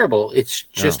not terrible. It's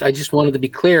just, I just wanted to be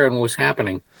clear on what's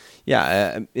happening.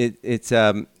 Yeah. It's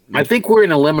I think we're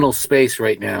in a liminal space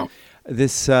right now.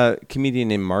 This comedian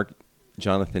named Mark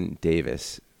Jonathan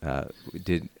Davis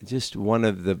did just one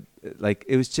of the, like,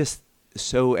 it was just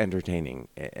so entertaining,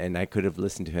 and I could have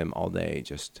listened to him all day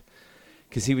just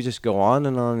because he would just go on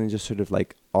and just sort of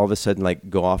like all of a sudden like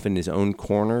go off in his own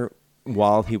corner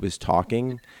while he was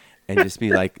talking and just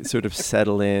be like sort of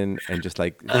settle in and just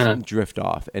like drift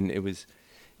off. And it was,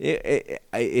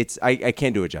 I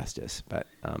can't do it justice, but,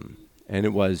 and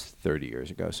it was 30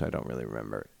 years ago, so I don't really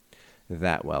remember it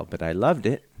that well, but I loved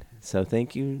it. So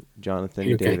thank you,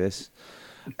 Jonathan Davis.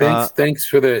 Thanks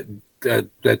for the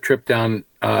trip down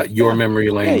your memory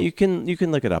lane. Yeah, you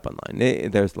can look it up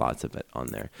online. There's lots of it on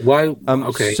there. Why?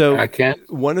 Okay, so I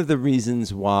can't. One of the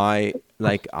reasons why,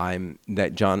 like,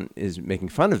 that John is making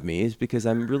fun of me is because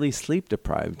I'm really sleep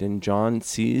deprived, and John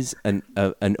sees an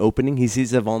opening. He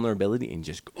sees a vulnerability and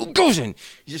just goes in.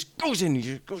 He just goes in. He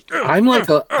just goes. I'm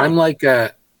like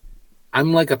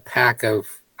a pack of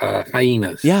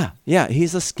hyenas. Yeah.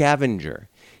 He's a scavenger.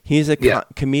 He's a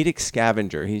comedic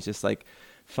scavenger. He's just like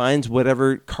finds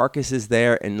whatever carcass is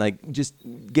there and like just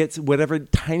gets whatever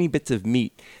tiny bits of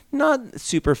meat. Not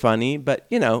super funny, but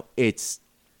it's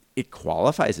it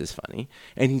qualifies as funny,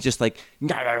 and he just like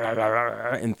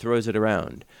and throws it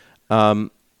around.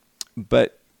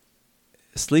 But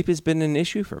sleep has been an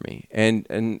issue for me,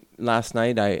 and last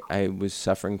night I was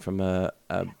suffering from a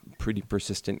pretty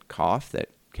persistent cough that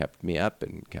kept me up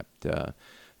and kept the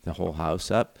whole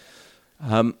house up.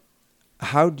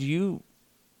 How do you?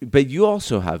 But you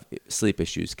also have sleep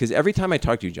issues, because every time I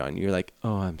talk to you, John, you're like,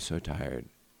 "Oh, I'm so tired,"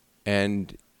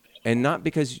 and not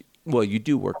because, well, you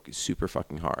do work super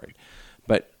fucking hard,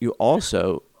 but you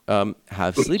also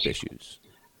have sleep issues.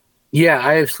 Yeah,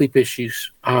 I have sleep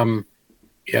issues.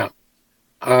 Yeah.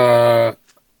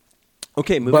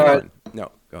 Okay, moving on.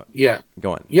 No, go on. Yeah.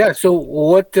 Go on. Yeah. So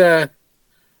what?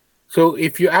 So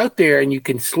if you're out there and you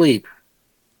can sleep,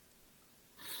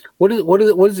 what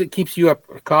is it keeps you up?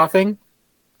 Coughing?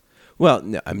 Well,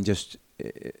 no, I'm just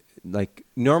like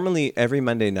normally every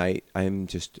Monday night I'm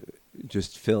just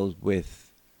filled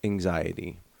with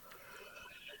anxiety.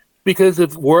 Because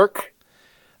of work?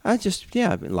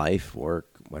 Life, work,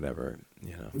 whatever,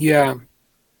 you know. Yeah.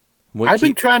 I've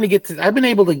been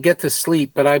able to get to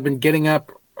sleep, but I've been getting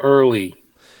up early,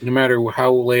 no matter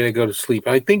how late I go to sleep.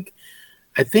 I think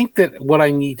that what I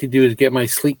need to do is get my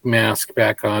sleep mask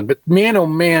back on. But man, oh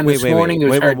man, this morning it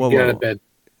was hard to get out of bed.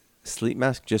 Sleep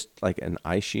mask, just like an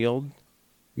eye shield?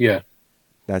 Yeah.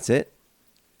 That's it?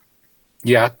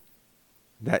 Yeah.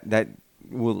 That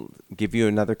will give you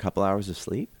another couple hours of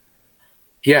sleep?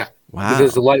 Yeah. Wow.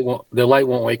 Because the light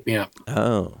won't wake me up.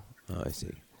 Oh, I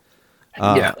see.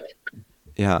 Yeah.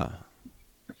 Yeah.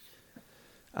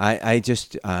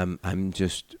 I'm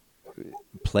just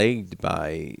plagued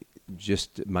by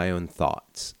just my own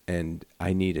thoughts, and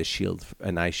I need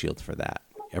an eye shield for that,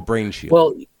 a brain shield.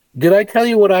 Well, did I tell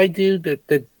you what I do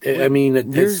that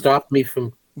stopped me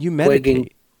from you meditate? Plaguing?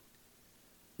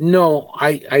 No,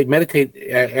 I meditate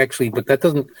actually, but that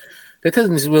doesn't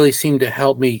really seem to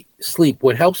help me sleep.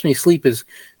 What helps me sleep is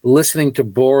listening to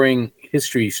boring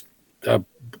history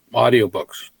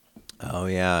audiobooks. Oh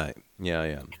yeah.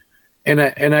 And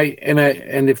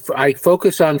if I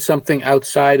focus on something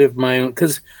outside of my own,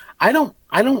 because I don't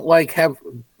like have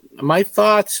my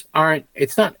thoughts aren't.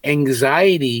 It's not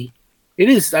anxiety. It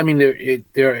is. I mean,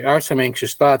 there are some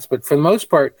anxious thoughts, but for the most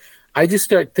part, I just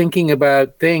start thinking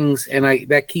about things, and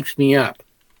that keeps me up.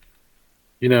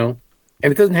 You know,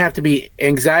 and it doesn't have to be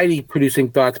anxiety producing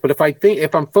thoughts, but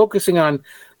if I'm focusing on,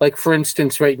 like for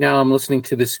instance, right now I'm listening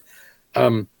to this.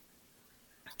 There's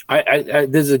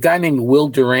a guy named Will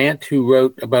Durant who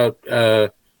wrote about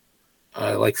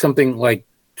like something like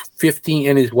 15,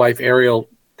 and his wife Ariel.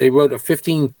 They wrote a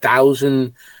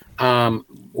 15,000,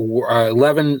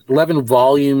 11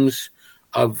 volumes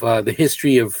of the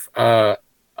history of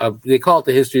they call it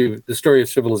the story of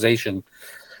civilization.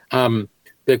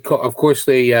 Of course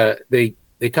they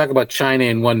talk about China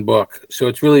in one book, so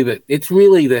it's really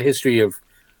the history of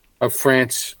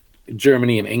France,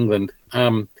 Germany, and England.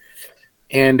 And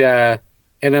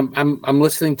I'm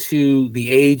listening to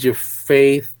The Age of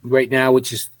Faith right now,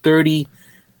 which is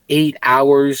 38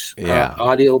 hours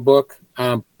audiobook.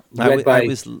 I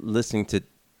was listening to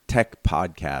tech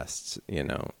podcasts,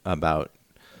 about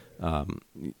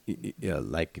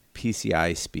like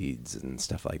PCI speeds and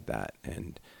stuff like that,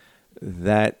 and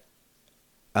that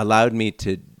allowed me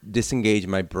to disengage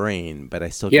my brain, but I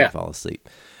still can't fall asleep.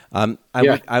 I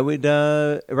would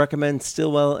recommend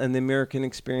Stilwell and the American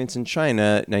Experience in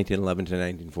China, 1911 to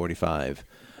 1945.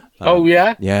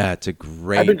 Yeah, it's a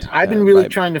great. I've been really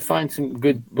trying to find some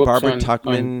good books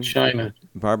on China.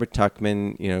 Barbara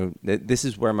Tuchman, this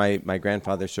is where my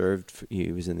grandfather served.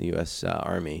 He was in the U.S.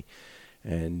 Army,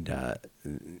 and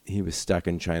he was stuck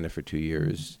in China for 2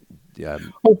 years.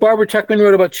 Barbara Tuchman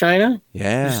wrote about China?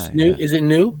 Yeah. Is it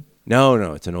new?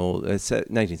 No, it's an old. It's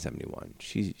 1971.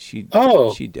 She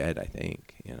dead, I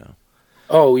think.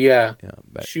 Oh yeah. Yeah,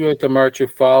 but she wrote The March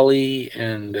of Folly,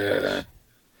 and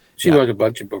she wrote a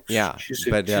bunch of books. Yeah, she's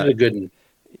a good one.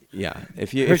 Yeah,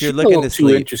 if you're looking to sleep,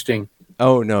 too interesting.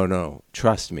 Oh no,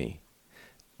 trust me.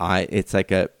 It's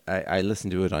like I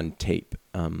listened to it on tape,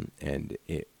 and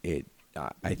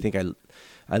I think I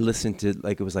listened to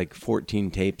like it was like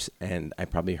 14 tapes, and I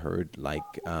probably heard like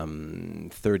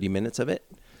 30 minutes of it.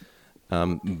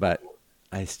 But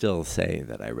I still say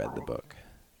that I read the book.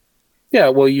 Yeah,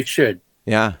 well, you should.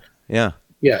 Yeah. I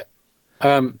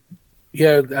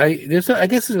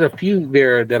guess there's a few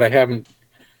there that I haven't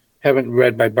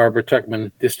read by Barbara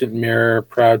Tuchman. Distant Mirror,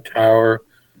 Proud Tower.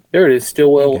 There it is,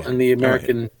 Stilwell and the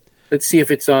American. Right. Let's see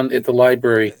if it's at the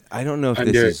library. I don't know if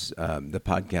this is the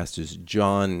podcast is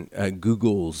John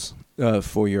Google's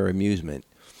for your amusement.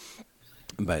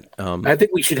 But I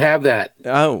think we should have that.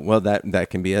 Oh well, that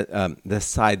can be the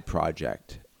side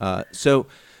project. So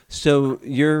So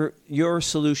your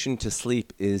solution to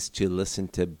sleep is to listen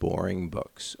to boring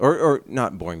books, or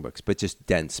not boring books, but just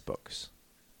dense books.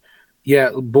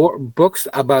 Yeah, books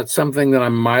about something that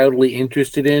I'm mildly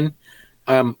interested in,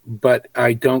 but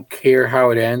I don't care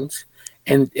how it ends.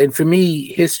 And for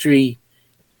me, history,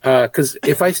 because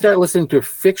if I start listening to a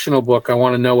fictional book, I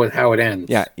want to know how it ends.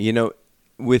 Yeah,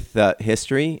 with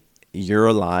history, you're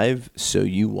alive, so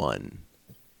you won.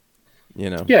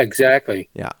 Yeah, exactly.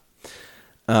 Yeah.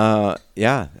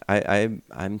 Yeah,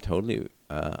 I'm totally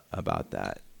about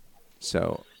that.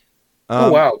 So, Oh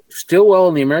wow, Stillwell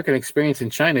and the American Experience in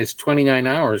China is 29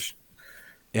 hours.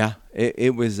 yeah,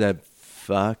 it was a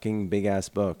fucking big ass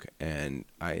book, and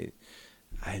I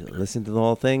listened to the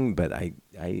whole thing, but I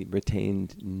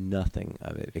retained nothing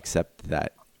of it except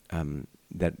that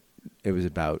it was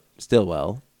about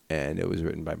Stillwell and it was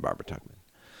written by Barbara Tuchman.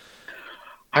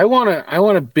 I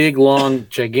want a big, long,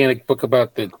 gigantic book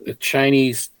about the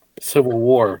Chinese Civil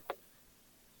War.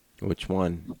 Which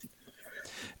one?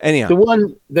 Anyhow, The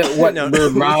one that no, where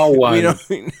Mao we won.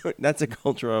 don't. That's a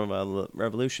cultural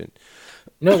revolution.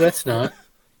 No, that's not.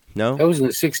 No. That was in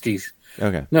the 60s.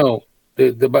 Okay. No,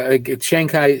 the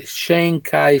Chiang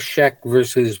Kai-shek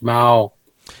versus Mao,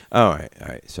 All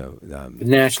right. So the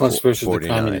nationalists versus the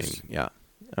 49. communists, Yeah.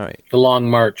 All right. the Long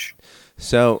March.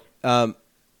 So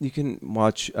you can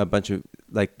watch a bunch of,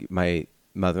 like, my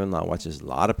mother-in-law watches a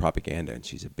lot of propaganda, and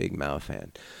she's a big Mao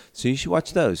fan. So you should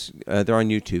watch those. They're on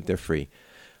YouTube. They're free.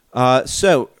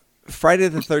 So Friday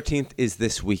the 13th is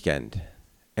this weekend,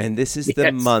 and this is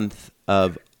the month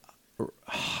of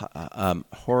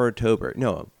Horrortober.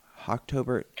 No,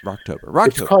 Rocktober.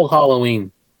 It's called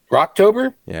Halloween.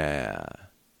 Rocktober, Yeah.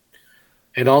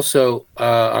 and also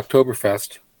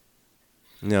Oktoberfest.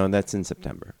 No, that's in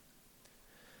September.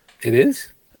 It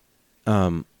is?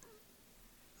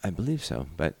 I believe so,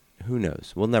 but who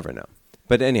knows? We'll never know.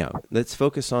 But anyhow, let's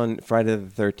focus on Friday the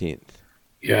 13th.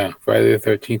 Yeah, Friday the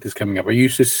 13th is coming up. Are you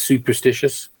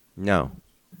superstitious? No.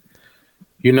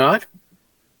 You're not?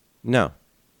 No.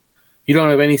 You don't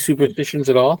have any superstitions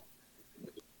at all?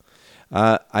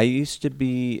 I used to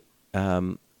be,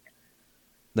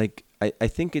 like, I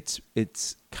think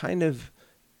it's kind of,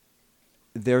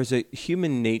 there's a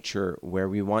human nature where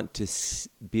we want to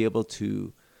be able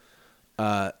to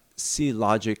see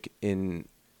logic in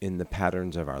the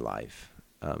patterns of our life,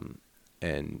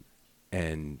 and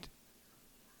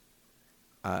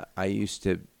I used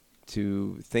to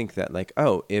think that, like,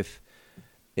 oh, if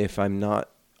I'm not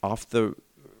off the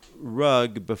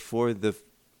rug before the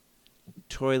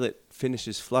toilet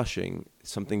finishes flushing,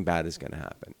 something bad is going to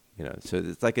happen. So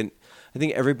it's like I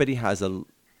think everybody has a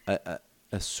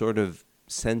sort of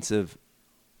sense of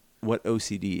what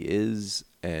OCD is,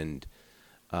 and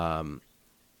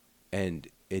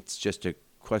it's just a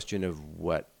question of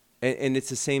what, and it's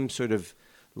the same sort of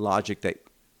logic that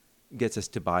gets us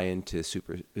to buy into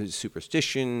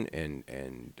superstition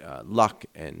and luck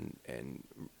and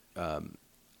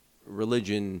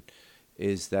religion,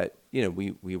 is that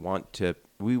we want to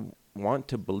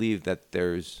believe that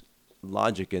there's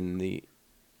logic in the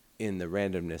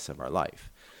randomness of our life,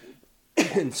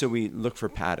 and so we look for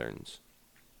patterns.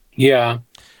 Yeah.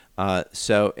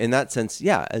 So in that sense,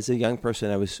 yeah, as a young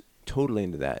person, I was totally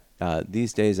into that.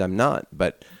 These days, I'm not,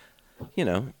 but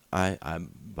I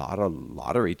bought a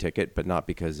lottery ticket, but not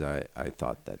because I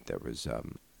thought that there was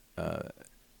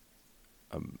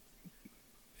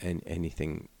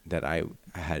anything that I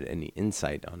had any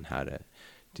insight on how to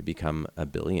become a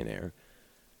billionaire.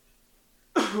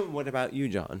 What about you,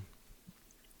 John?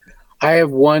 I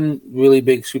have one really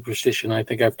big superstition. I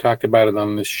think I've talked about it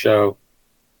on this show,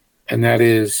 and that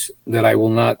is that I will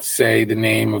not say the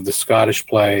name of the Scottish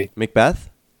play. Macbeth?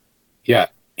 Yeah,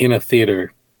 in a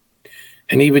theater.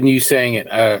 And even you saying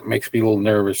it makes me a little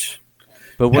nervous.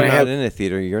 But we're not in a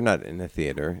theater. You're not in a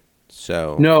theater.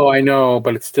 So no, I know,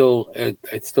 but it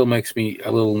still makes me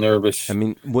a little nervous. I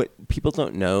mean, what people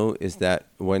don't know is that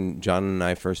when John and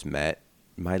I first met,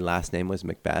 my last name was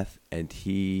Macbeth, and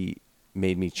he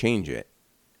made me change it.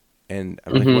 And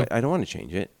I'm like, what? I don't want to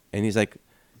change it. And he's like,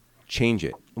 change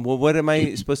it. Well, what am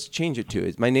I supposed to change it to?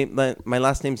 Is my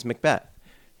last name's Macbeth.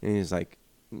 And he's like,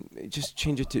 just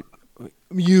change it to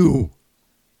you.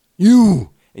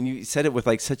 And you said it with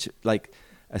like such like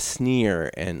a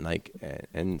sneer,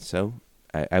 and so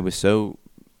I was so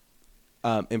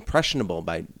impressionable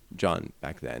by John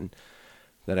back then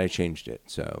that I changed it.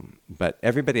 So, but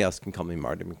everybody else can call me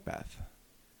Martin Macbeth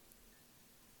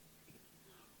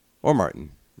or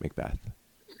Martin Macbeth.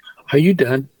 Are you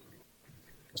done?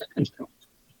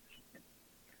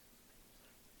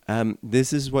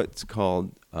 This is what's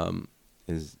called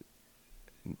is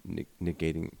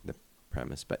negating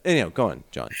premise. But anyhow, go on,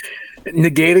 John.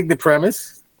 Negating the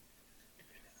premise.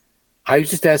 I was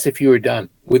just asked if you were done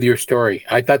with your story.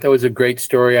 I thought that was a great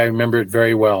story. I remember it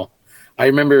very well. But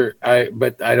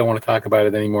I don't want to talk about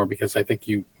it anymore because I think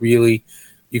you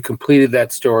completed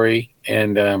that story,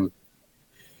 and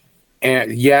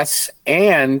yes,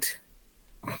 and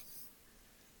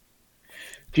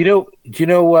do you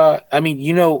know? I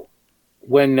mean,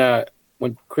 when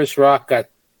Chris Rock got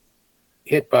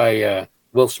hit by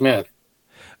Will Smith.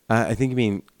 I think you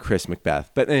mean Chris Macbeth,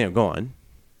 but anyhow, go on.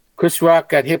 Chris Rock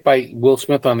got hit by Will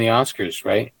Smith on the Oscars,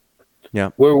 right?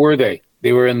 Yeah. Where were they?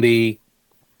 They were in the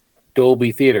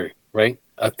Dolby Theater, right?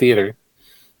 A theater.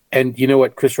 And you know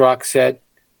what Chris Rock said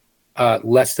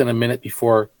less than a minute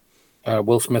before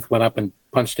Will Smith went up and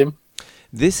punched him?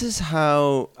 This is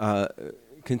how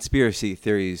conspiracy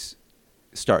theories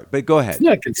start. But go ahead. It's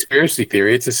not a conspiracy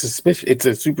theory. It's a suspicion. It's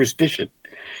a superstition.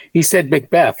 He said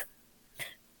Macbeth.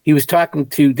 He was talking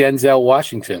to Denzel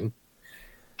Washington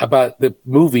about the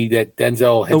movie that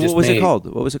Denzel had just made. What was it called?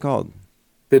 What was it called?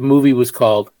 The movie was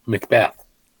called Macbeth.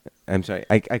 I'm sorry.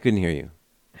 I couldn't hear you.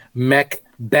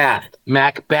 Macbeth.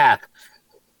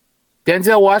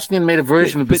 Denzel Washington made a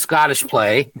version of the Scottish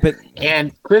play,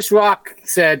 and Chris Rock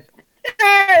said,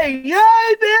 "Hey,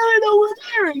 there it over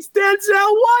there. He's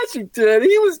Denzel Washington.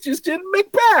 He was just in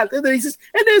Macbeth." And then he says,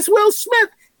 "And there's Will Smith.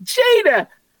 Jada,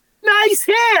 nice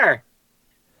hair."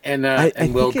 And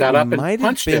Will got up and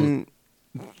punched him.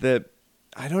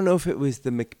 I don't know if it was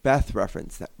the Macbeth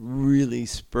reference that really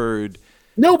spurred.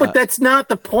 No, but that's not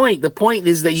the point. The point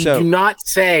is that you do not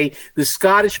say the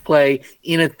Scottish play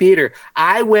in a theater.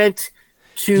 I went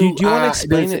to. Do you want to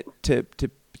explain it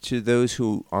to those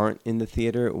who aren't in the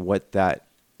theater what that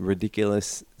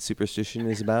ridiculous superstition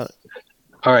is about?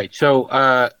 All right.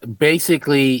 So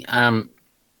basically,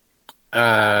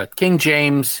 King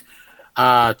James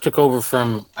took over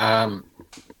from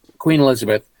Queen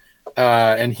Elizabeth,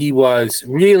 and he was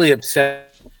really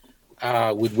upset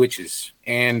with witches,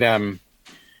 and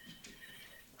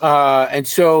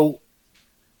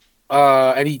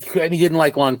he didn't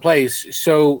like one place.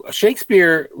 So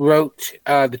Shakespeare wrote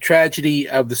the tragedy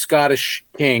of the Scottish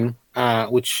king,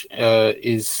 which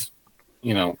is,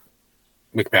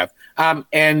 Macbeth.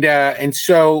 And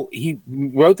so he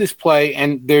wrote this play,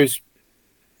 and there's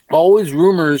always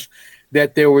rumors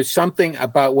that there was something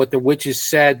about what the witches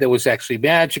said that was actually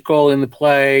magical in the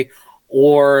play,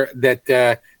 or that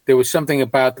there was something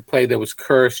about the play that was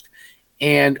cursed.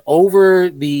 And over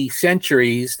the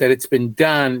centuries that it's been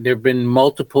done, there have been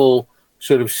multiple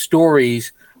sort of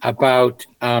stories about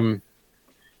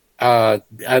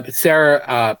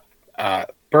Sarah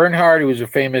Bernhardt, who was a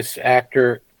famous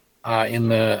actor in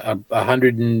the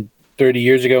 130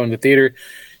 years ago in the theater.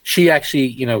 She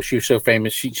actually, she was so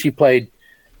famous. She played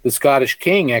the Scottish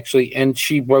king, actually, and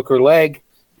she broke her leg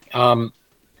and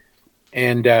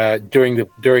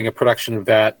during a production of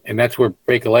that, and that's where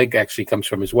break a leg actually comes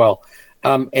from as well.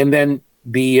 And then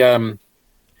I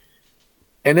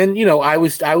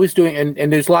was doing,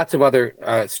 and there's lots of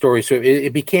other stories. So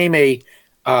it became a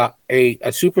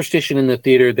superstition in the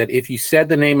theater that if you said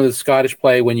the name of the Scottish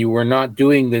play when you were not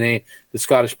doing the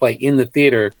Scottish play in the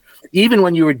theater, even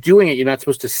when you were doing it, you're not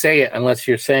supposed to say it unless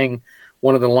you're saying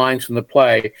one of the lines from the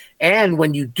play. And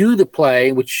when you do the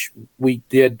play, which we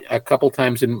did a couple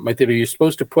times in my theater, you're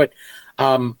supposed to put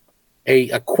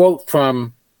a quote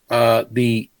from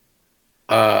the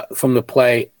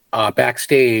play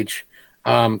backstage,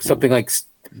 something like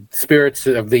 "Spirits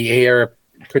of the air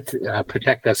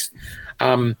protect us."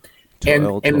 Toil,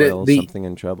 something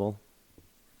in trouble.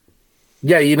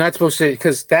 Yeah, you're not supposed to,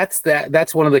 because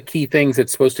that's one of the key things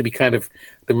that's supposed to be kind of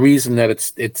the reason that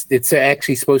it's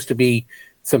actually supposed to be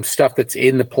some stuff that's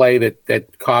in the play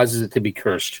that causes it to be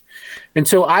cursed. And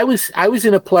so I was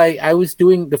in a play. I was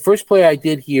doing the first play I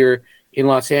did here in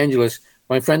Los Angeles.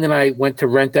 My friend and I went to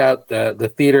rent out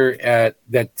the theater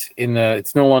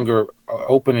it's no longer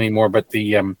open anymore, but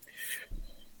the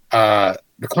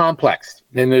complex.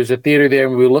 And there's a theater there,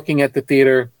 and we were looking at the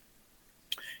theater.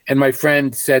 And my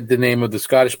friend said the name of the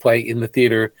Scottish play in the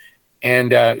theater.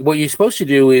 And what you're supposed to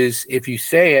do is, if you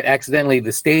say it accidentally,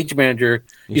 the stage manager,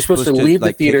 you're supposed to leave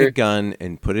the theater. Take a gun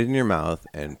and put it in your mouth.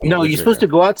 No, you're supposed to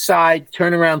go outside,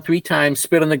 turn around 3 times,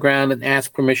 spit on the ground, and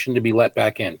ask permission to be let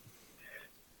back in.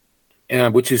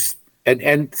 Which is,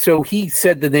 and so he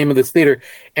said the name of this theater.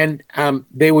 And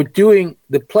they were doing,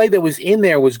 the play that was in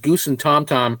there was Goose and Tom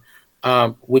Tom,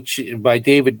 which by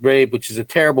David Rabe, which is a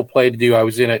terrible play to do. I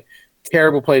was in it.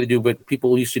 Terrible play to do, but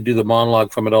people used to do the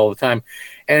monologue from it all the time.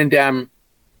 And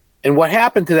what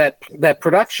happened to that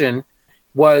production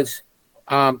was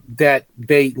that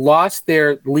they lost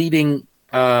their leading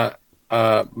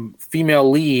female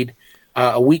lead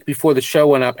a week before the show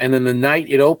went up, and then the night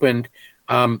it opened,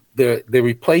 the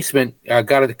replacement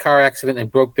got in a car accident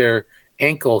and broke their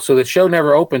ankle, so the show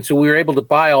never opened. So we were able to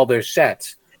buy all their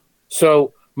sets.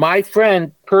 So my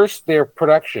friend cursed their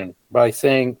production by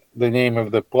saying the name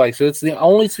of the play. So it's the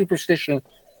only superstition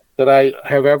that I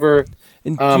have ever.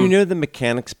 And do you know the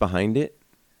mechanics behind it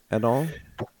at all?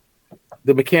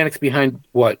 The mechanics behind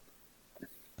what?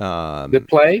 The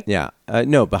play? Yeah.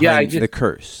 No, behind the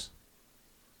curse.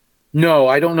 No,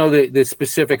 I don't know the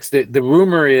specifics. The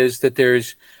rumor is that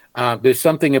there's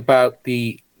something about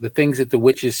the things that the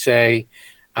witches say,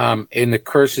 and the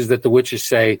curses that the witches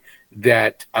say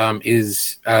that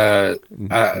angers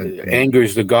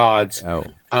the gods. Oh.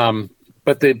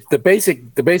 But the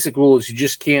basic rule is you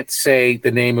just can't say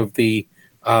the name of the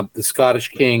Scottish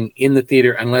king in the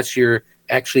theater unless you're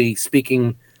actually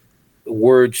speaking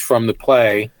words from the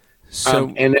play.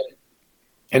 So and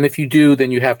if you do,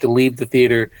 then you have to leave the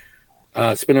theater,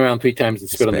 spin around 3 times, and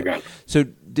spit on the ground. So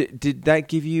did that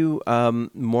give you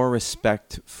more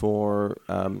respect for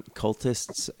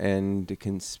cultists and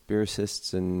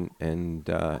conspiracists and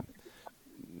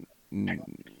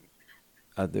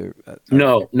other?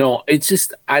 No. It's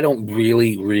just I don't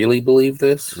really believe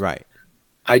this. Right.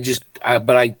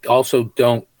 But I also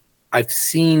don't. I've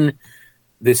seen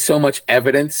there's so much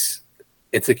evidence.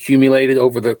 It's accumulated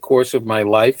over the course of my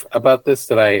life about this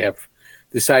that I have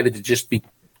decided to just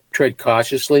tread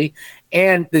cautiously.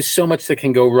 And there's so much that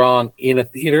can go wrong in a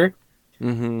theater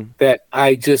that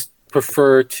I just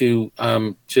prefer to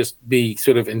just be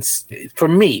sort of for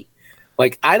me.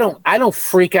 Like I don't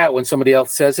freak out when somebody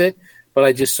else says it, but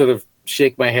I just sort of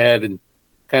shake my head and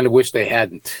kind of wish they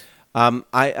hadn't.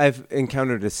 I've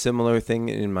encountered a similar thing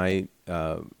in my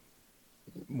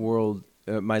world.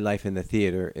 My life in the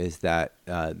theater is that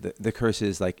the curse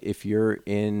is like if you're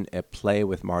in a play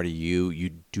with Marty you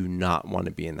do not want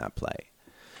to be in that play.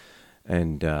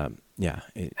 And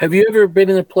have you ever been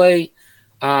in a play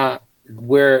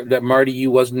where that Marty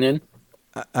you wasn't in?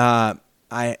 I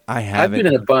haven't. I've been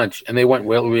in a bunch and they went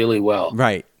really well.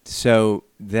 Right. So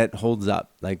that holds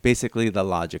up. Like basically the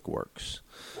logic works.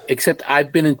 Except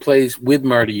I've been in plays with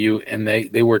Marty you and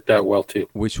they worked out well too.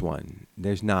 Which one?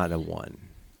 There's not a one.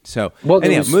 So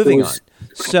anyhow, moving on.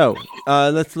 So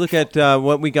let's look at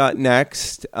what we got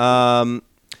next.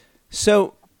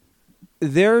 So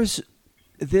there's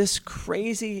this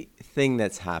crazy thing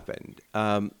that's happened.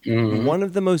 One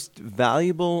of the most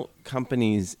valuable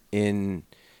companies in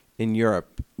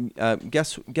Europe.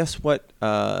 Guess what?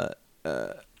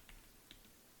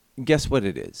 Guess what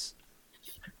it is.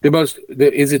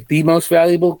 Is it the most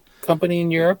valuable company in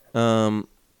Europe?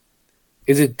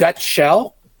 Is it Dutch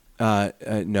Shell?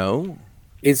 No.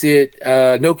 Is it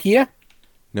Nokia?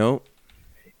 No.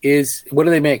 What do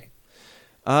they make?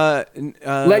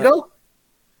 Lego?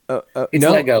 It's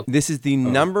no, Lego. This is the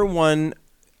number one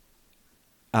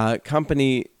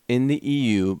company in the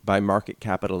EU by market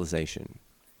capitalization.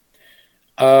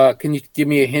 Can you give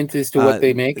me a hint as to what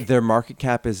they make? Their market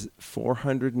cap is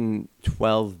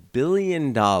 $412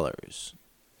 billion.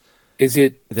 Is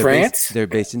it France? They're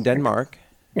based in Denmark.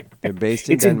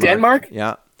 It's in Denmark?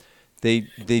 Yeah. They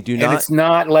do not. And it's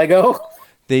not Lego?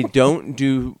 They don't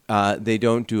do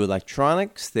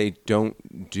electronics. They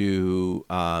don't do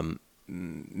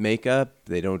makeup.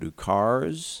 They don't do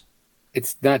cars.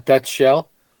 It's not Dutch Shell?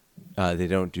 They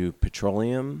don't do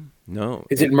petroleum. No.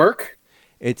 Is it Merck?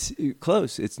 It's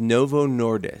close. It's Novo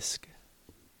Nordisk.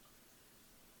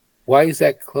 Why is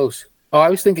that close? Oh, I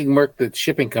was thinking Merck, the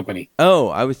shipping company. Oh,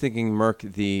 I was thinking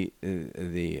Merck, the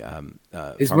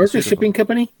is Merck a shipping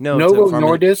company? No, Novo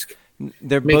Nordisk.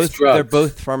 They're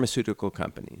both pharmaceutical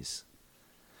companies.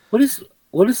 What is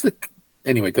the?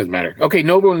 Anyway, it doesn't matter. Okay,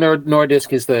 Novo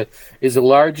Nordisk is the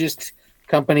largest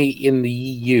company in the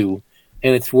EU,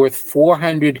 and it's worth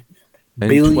 $412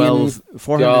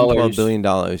 billion.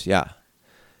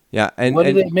 Yeah. And what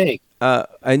do they make?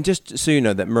 And just so you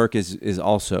know, that Merck is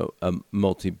also a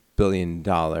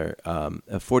multi-billion-dollar, a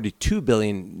 $42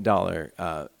 billion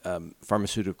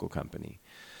pharmaceutical company.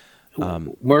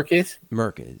 Merck is?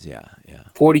 Merck is, yeah.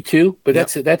 42, but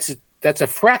that's a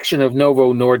fraction of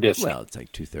Novo Nordisk. Well, it's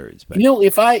like 2/3. But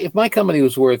if my company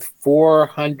was worth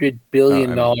 $400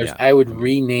 billion, I would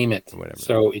rename it. Whatever.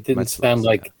 So it didn't sound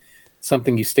like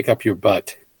something you stick up your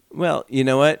butt. Well, you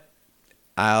know what?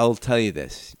 I'll tell you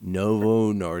this: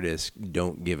 Novo Nordisk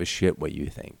don't give a shit what you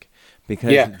think,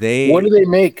 because what do they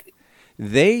make?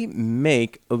 They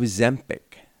make Ozempic.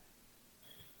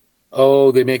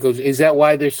 Oh, they make those. Is that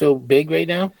why they're so big right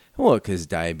now? Well, because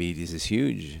diabetes is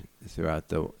huge. throughout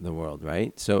the world,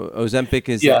 right? So Ozempic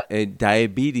is a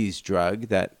diabetes drug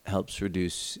that helps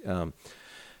reduce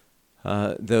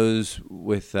those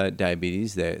with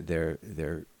diabetes, their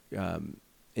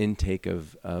intake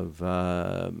of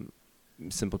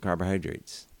simple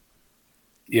carbohydrates.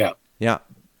 Yeah. Yeah.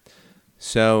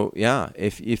 So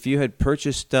if you had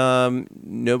purchased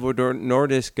Novo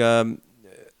Nordisk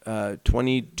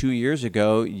 22 years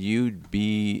ago, you'd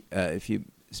be if you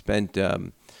spent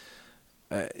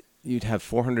you'd have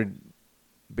 400,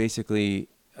 basically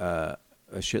a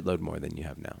shitload more than you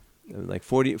have now, like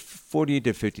 40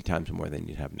 to 50 times more than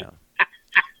you'd have now.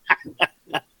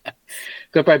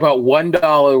 So if I bought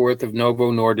 $1 worth of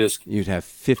Novo Nordisk, you'd have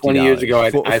 $50. 20 years ago,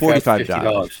 I'd $45.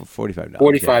 $45.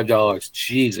 $45.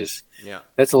 Jesus. Yeah.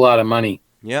 That's a lot of money.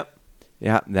 Yep.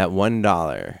 Yeah, that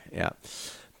 $1. Yeah.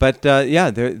 But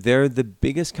they're the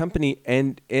biggest company,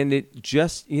 and it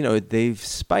just, they've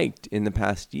spiked in the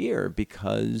past year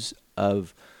because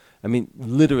of,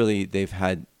 literally they've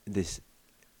had this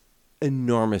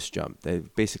enormous jump.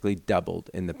 They've basically doubled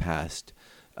in the past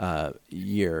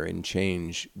year and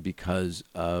change because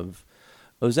of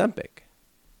Ozempic.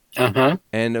 Uh-huh.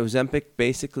 And Ozempic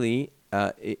basically,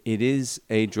 it is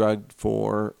a drug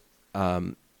for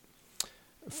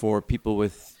people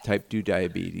with type 2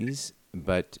 diabetes,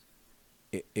 but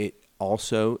it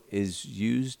also is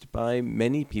used by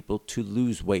many people to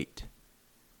lose weight.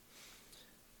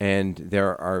 And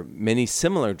there are many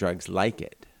similar drugs like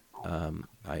it.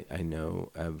 I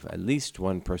know of at least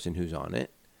one person who's on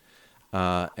it.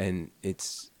 And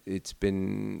it's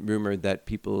been rumored that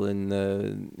people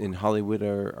in Hollywood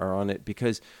are on it,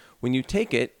 because when you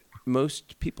take it,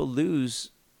 most people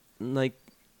lose like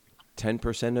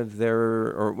 10% of their,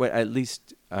 or at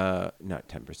least not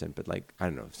 10%, but like, I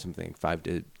don't know, something 5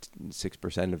 to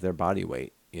 6% of their body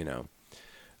weight,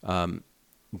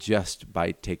 just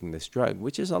by taking this drug,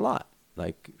 which is a lot.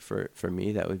 Like for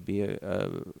me, that would be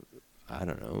I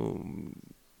don't know,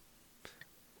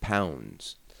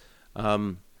 pounds.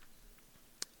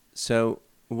 So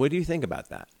what do you think about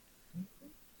that?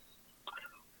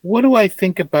 What do I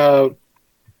think about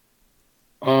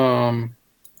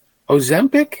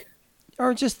Ozempic?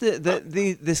 Or just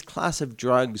this class of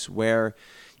drugs where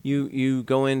you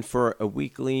go in for a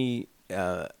weekly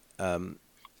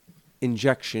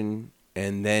injection,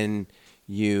 and then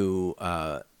you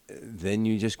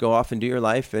just go off and do your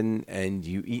life, and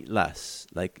you eat less.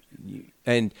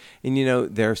 And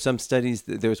there are some studies.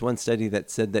 There was one study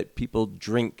that said that people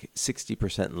drink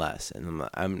 60% less, and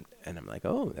I'm like,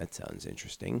 oh, that sounds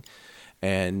interesting.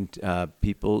 And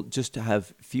people just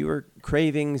have fewer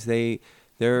cravings. They're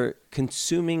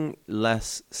consuming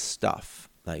less stuff,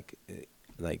 like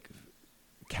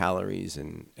calories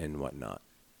and whatnot.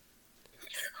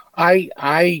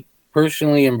 I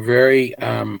personally am very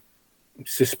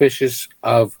suspicious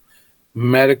of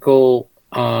medical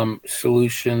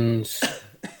solutions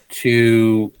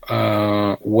to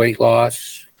weight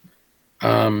loss.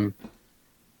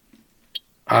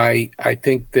 I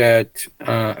think that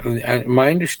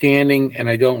my understanding, and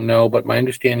I don't know, but my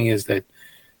understanding is that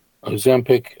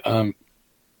Ozempic, if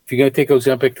you're going to take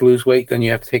Ozempic to lose weight, then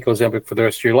you have to take Ozempic for the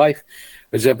rest of your life.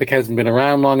 Ozempic hasn't been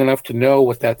around long enough to know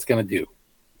what that's going to do.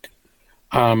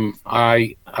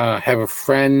 I have a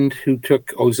friend who took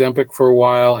Ozempic for a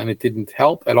while, and it didn't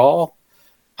help at all,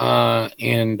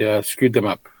 and screwed them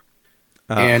up.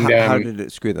 How did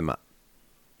it screw them up?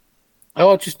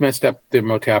 Oh, it just messed up their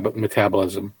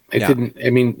metabolism. It didn't. I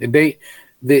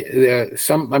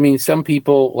mean, some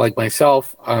people like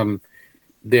myself,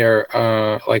 they're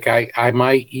like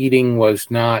my eating was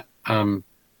not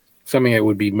something that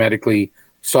would be medically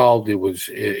solved. It was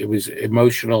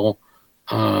emotional,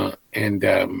 and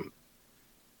it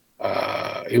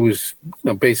was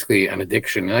basically an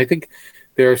addiction. And I think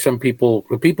there are some people,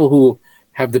 the people who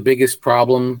have the biggest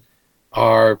problem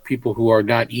are people who are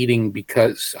not eating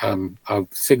because of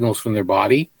signals from their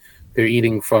body. They're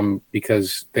eating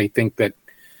because they think that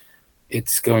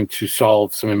it's going to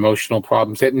solve some emotional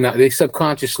problems. They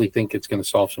subconsciously think it's going to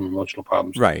solve some emotional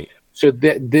problems. Right. So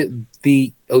the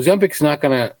Ozempic's not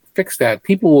going to fix that.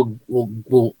 People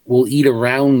will eat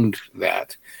around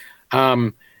that.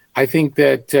 I think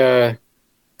that.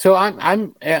 So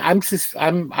I'm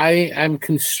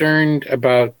concerned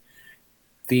about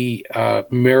the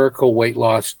miracle weight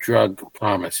loss drug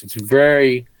promise. It's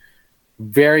very,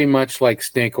 very much like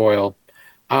snake oil.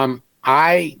 I'm not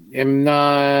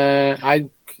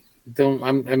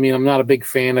a big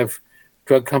fan of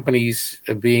drug companies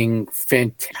being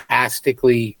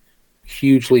fantastically,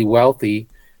 hugely wealthy,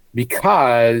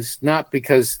 not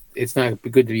because it's not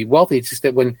good to be wealthy. It's just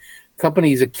that when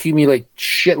companies accumulate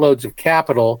shitloads of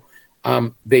capital,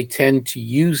 they tend to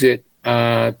use it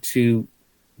to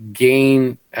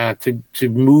gain to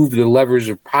move the levers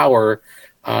of power.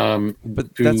 But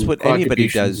that's Through what anybody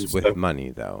contributions does and with stuff. money,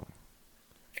 though.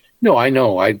 No, I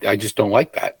know. I just don't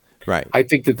like that. Right. I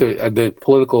think that the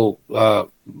political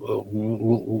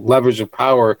levers of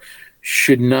power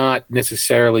should not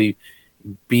necessarily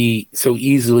be so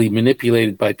easily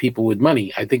manipulated by people with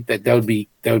money. I think that would be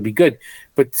good.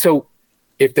 But so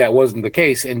if that wasn't the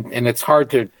case, and it's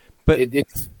hard to, But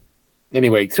it's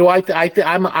anyway. So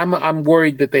I'm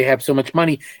worried that they have so much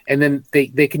money, and then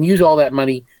they can use all that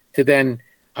money to then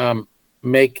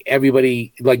make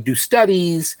everybody like do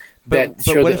studies that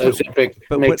show what that if it- Ozempic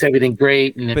but makes what- everything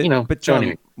great, and but so John,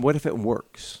 anyway. what if it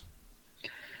works?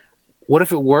 What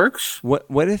if it works?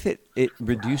 What if it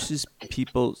reduces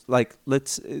people's, like,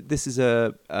 this is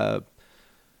a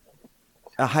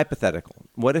hypothetical.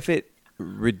 What if it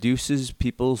reduces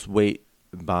people's weight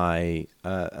by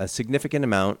a significant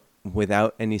amount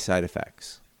without any side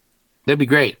effects? That'd be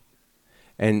great.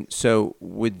 And so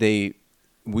would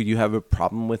you have a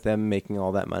problem with them making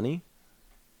all that money?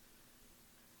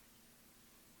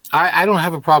 I don't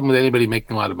have a problem with anybody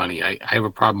making a lot of money. I have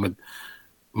a problem with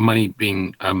money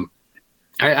being.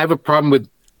 I have a problem with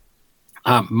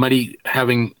money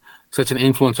having such an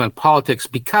influence on politics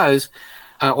because,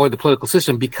 or the political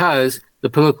system, because the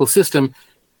political system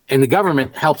and the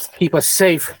government helps keep us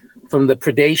safe from the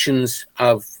predations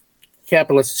of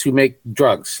capitalists who make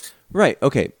drugs. Right.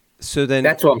 Okay. So then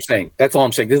That's what I'm saying. That's all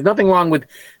I'm saying. There's nothing wrong with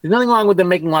them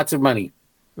making lots of money.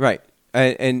 right.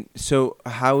 And so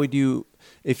how would you,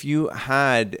 if you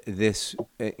had this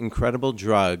incredible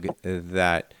drug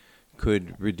that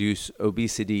could reduce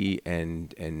obesity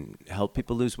and help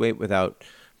people lose weight without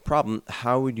problem,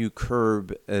 how would you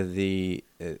curb if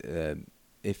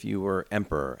you were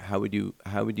emperor, how would you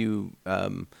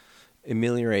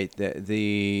ameliorate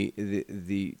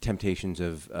the temptations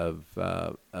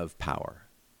of power?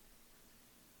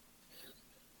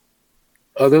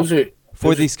 Oh, those are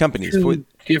These companies, two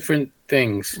different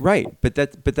things. right? But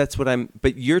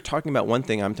you're talking about one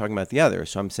thing, I'm talking about the other.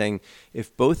 So I'm saying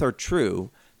if both are true,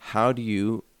 how do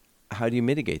you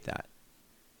mitigate that?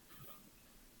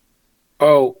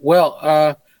 Oh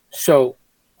well,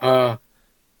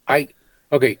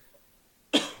 okay.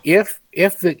 If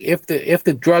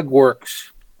the drug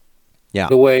works, Yeah.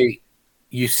 the way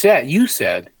you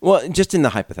said Well, just in the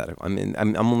hypothetical. I mean,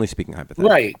 I'm only speaking hypothetical.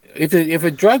 right. If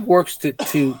a drug works to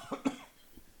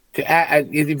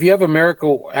if you have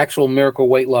a actual miracle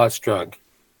weight loss drug,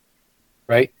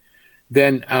 right?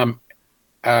 Then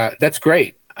that's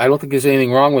great. I don't think there's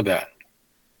anything wrong with that.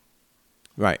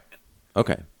 Right.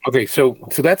 Okay. Okay, so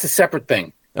that's a separate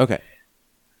thing. Okay.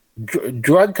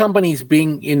 Drug companies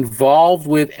being involved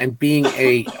with and being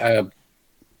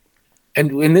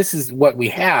and this is what we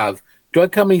have,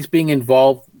 drug companies being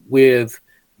involved with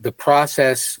the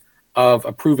process of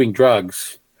approving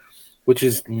drugs, which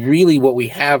is really what we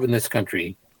have in this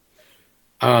country,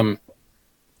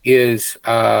 is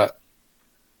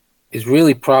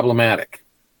really problematic.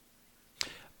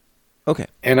 Okay.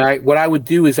 And what I would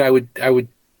do is I would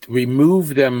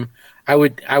remove them. I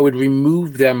would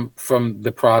remove them from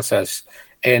the process,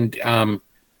 and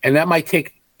that might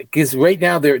take, because right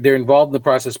now they're involved in the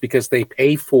process because they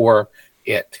pay for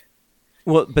it.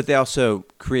 Well, but they also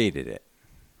created it.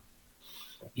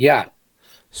 Yeah.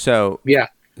 So Yeah.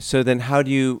 So then, how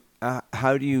do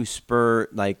you spur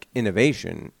like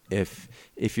innovation if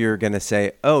you're going to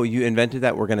say, oh, you invented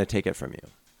that, we're going to take it from you?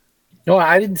 No,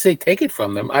 I didn't say take it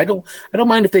from them. I don't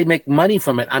mind if they make money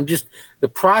from it. I'm just, the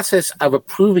process of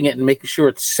approving it and making sure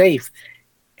it's safe,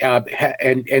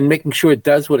 and making sure it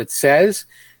does what it says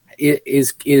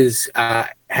is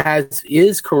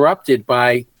corrupted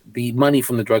by the money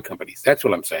from the drug companies. That's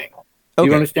what I'm saying. Do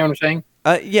you understand what I'm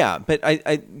saying? Yeah, but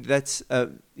I that's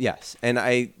yes, and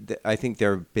I think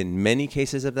there have been many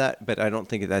cases of that, but I don't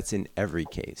think that's in every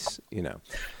case,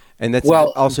 and that's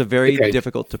also very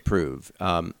difficult to prove.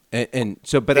 And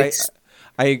so, but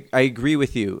I agree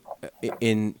with you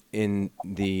in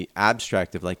the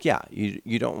abstract of like, yeah,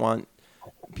 you don't want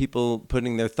people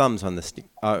putting their thumbs on the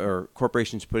or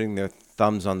corporations putting their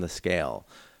thumbs on the scale.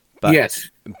 But, yes,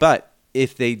 but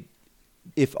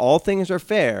if all things are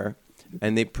fair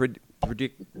and they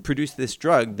produce this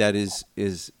drug that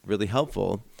is really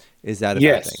helpful, is that a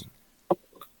bad thing?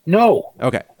 No.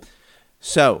 Okay.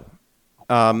 So,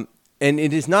 and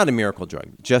it is not a miracle drug,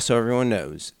 just so everyone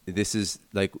knows. This is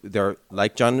like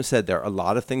John said, there are a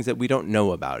lot of things that we don't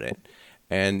know about it.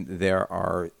 And there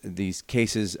are these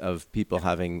cases of people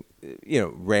having,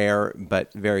 rare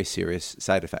but very serious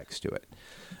side effects to it.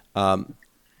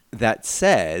 That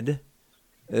said,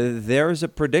 there's a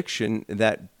prediction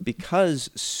that because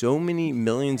so many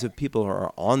millions of people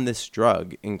are on this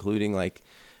drug, including like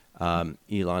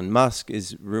Elon Musk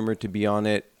is rumored to be on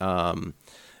it, and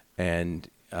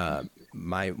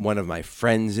one of my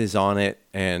friends is on it,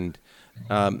 and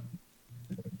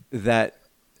that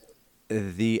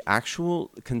the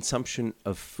actual consumption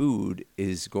of food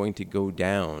is going to go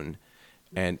down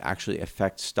and actually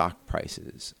affect stock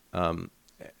prices,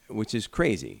 which is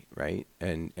crazy, right?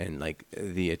 And like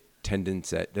the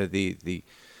attendance at the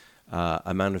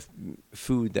amount of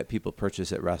food that people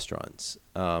purchase at restaurants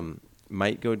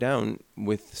might go down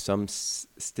with some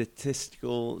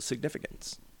statistical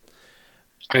significance.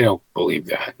 I don't believe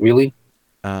that. Really?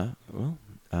 There.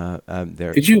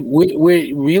 Did you?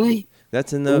 Wait, really?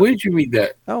 That's in the. Where did you read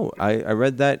that? Oh, I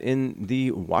read that in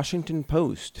the Washington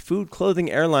Post. Food, clothing,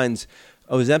 airlines.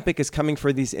 Ozempic is coming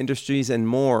for these industries and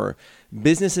more.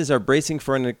 Businesses are bracing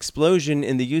for an explosion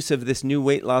in the use of these new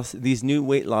weight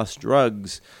loss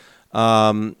drugs.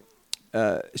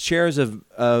 Shares of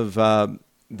the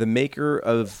maker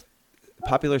of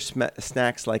popular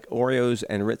snacks like Oreos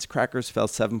and Ritz crackers fell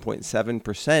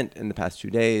 7.7% in the past 2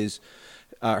 days.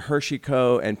 Hershey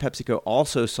Co. and PepsiCo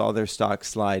also saw their stocks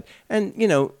slide. And, you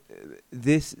know,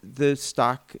 the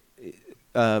stock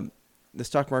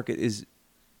market is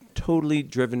totally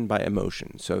driven by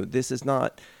emotion. So this is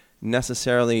not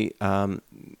necessarily a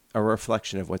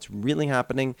reflection of what's really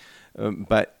happening,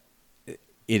 but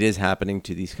it is happening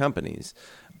to these companies.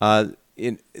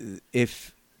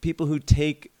 If people who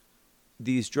take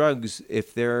these drugs,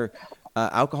 if their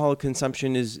alcohol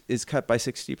consumption is cut by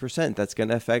 60%, that's going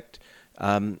to affect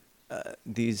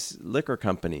these liquor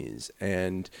companies,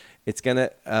 and it's going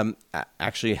to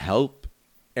actually help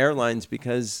airlines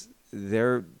because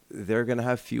they're going to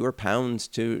have fewer pounds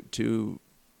to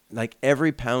like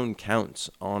every pound counts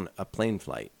on a plane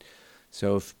flight.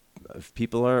 So if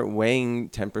people are weighing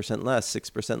 10% less,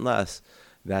 6% less,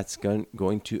 that's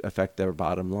going to affect their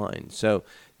bottom line. So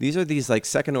these are these like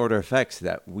second order effects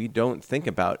that we don't think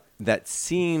about that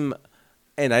seem,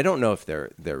 and I don't know if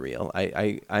they're real.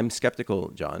 I'm skeptical,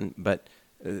 John, but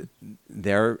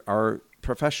there are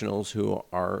professionals who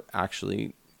are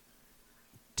actually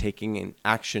taking an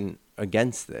action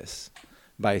against this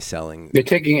by selling. They're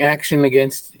taking action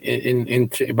against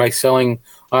by selling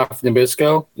off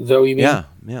Nabisco. Is that what you mean?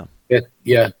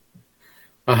 Yeah.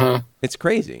 It's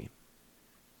crazy.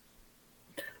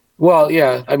 Well,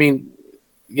 yeah. I mean,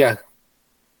 yeah.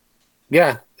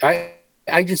 I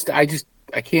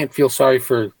can't feel sorry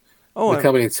for the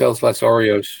company that sells less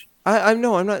Oreos. I'm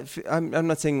not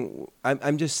saying.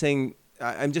 I'm just saying.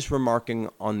 I'm just remarking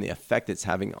on the effect it's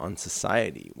having on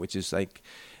society, which is like,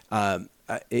 I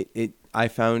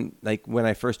found like when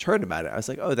I first heard about it, I was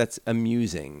like, oh, that's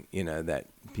amusing. You know, that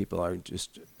people are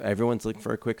everyone's looking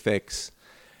for a quick fix,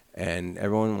 and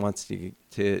everyone wants to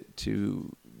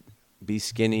be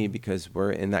skinny because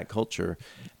we're in that culture,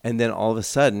 and then all of a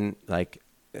sudden, like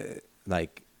it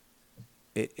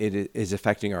is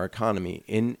affecting our economy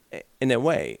in a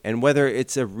way, and whether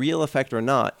it's a real effect or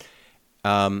not,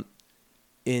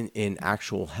 in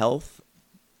actual health,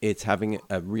 it's having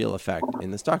a real effect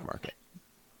in the stock market.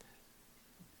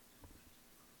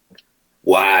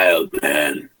 Wild,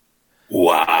 man.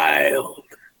 Wild.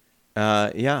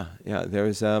 Yeah.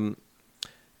 There's an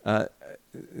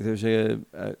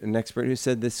expert who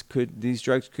said these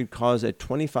drugs could cause a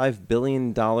 $25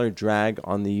 billion drag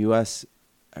on the U.S.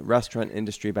 restaurant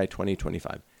industry by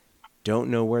 2025. Don't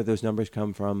know where those numbers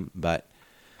come from, but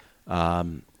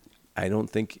I don't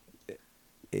think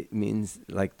it means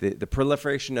like the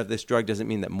proliferation of this drug doesn't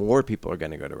mean that more people are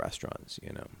going to go to restaurants,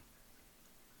 you know.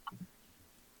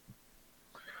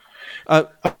 I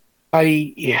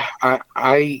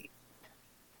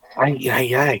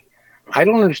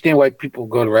don't understand why people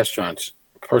go to restaurants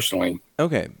personally.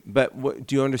 Okay, but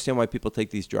do you understand why people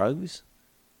take these drugs?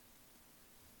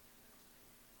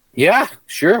 Yeah,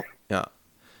 sure. Yeah,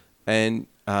 and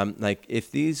like if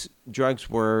these drugs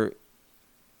were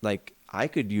like I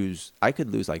could lose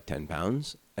like 10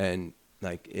 pounds, and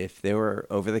like if they were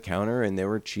over the counter and they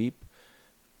were cheap,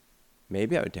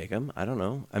 maybe I would take them. I don't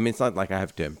know. I mean, it's not like I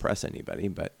have to impress anybody,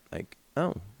 but like,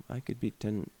 oh, I could be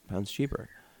 10 pounds cheaper.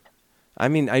 I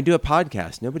mean, I do a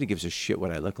podcast. Nobody gives a shit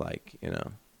what I look like, you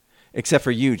know, except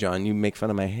for you, John. You make fun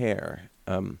of my hair.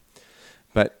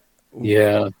 But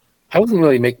yeah, I wasn't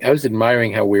really I was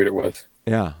admiring how weird it was.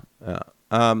 Yeah.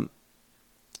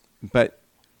 But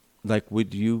like,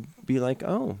 would you be like,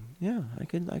 oh yeah, I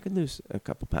could lose a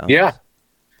couple pounds? Yeah.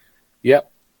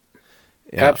 Yep.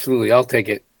 Yeah. Absolutely. I'll take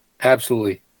it.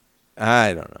 Absolutely.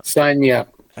 I don't know. Sign me up.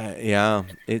 Yeah,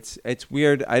 it's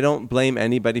weird. I don't blame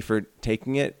anybody for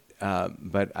taking it.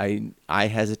 but I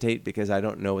hesitate because I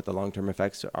don't know what the long-term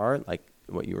effects are, like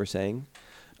what you were saying.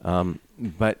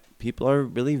 But people are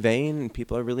really vain and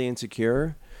people are really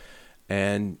insecure,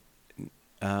 and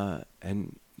not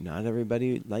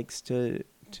everybody likes to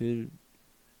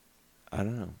I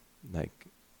don't know, like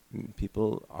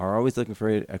people are always looking for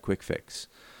a quick fix.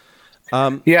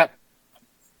 Yeah.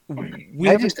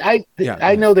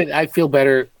 I know that I feel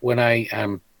better when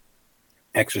I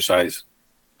exercise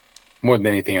more than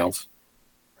anything else.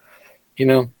 You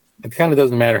know, it kind of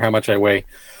doesn't matter how much I weigh.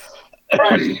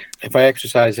 If I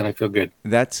exercise, then I feel good.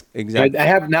 That's exactly. I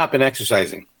have not been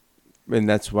exercising, and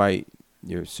that's why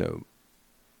you're so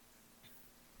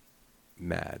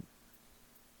mad.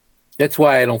 That's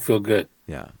why I don't feel good.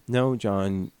 Yeah. No,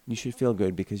 John, you should feel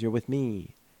good because you're with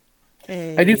me.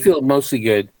 Hey. I do feel mostly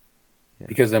good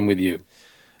because I'm with you.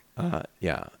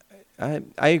 Yeah. I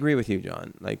agree with you,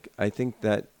 John. Like, I think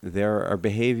that there are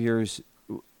behaviors,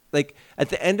 like, at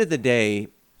the end of the day,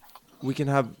 we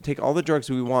can take all the drugs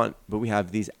we want, but we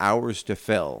have these hours to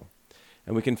fill.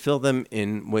 And we can fill them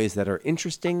in ways that are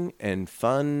interesting and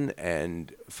fun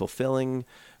and fulfilling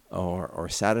or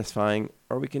satisfying,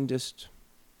 or we can just,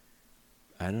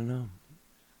 I don't know,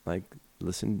 like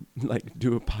listen, like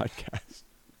do a podcast.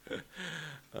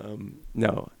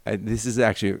 No, this is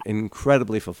actually an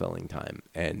incredibly fulfilling time,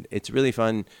 and it's really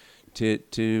fun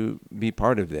to be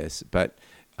part of this. But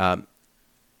I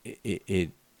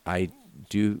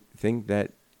do think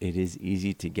that it is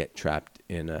easy to get trapped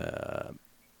in a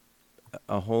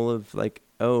hole of like,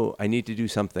 oh, I need to do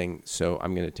something, so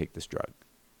I'm going to take this drug.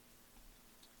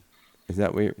 Is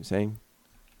that what you're saying?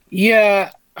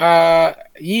 Yeah.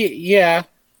 Yeah.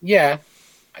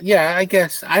 I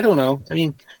guess. I don't know. I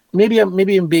mean, maybe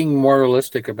I'm being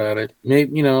moralistic about it.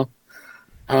 Maybe, you know.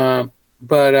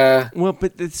 But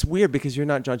it's weird because you're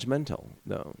not judgmental,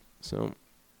 though. So.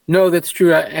 No, that's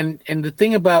true. And the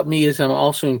thing about me is I'm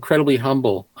also incredibly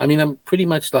humble. I mean, I'm pretty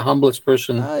much the humblest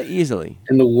person easily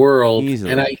in the world.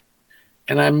 Easily.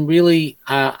 And I'm really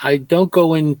I don't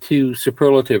go into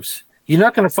superlatives. You're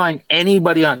not going to find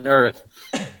anybody on earth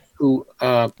who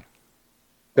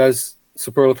does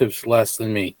superlatives less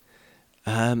than me.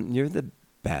 You're the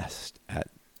best at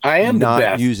I am not the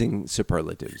best. Using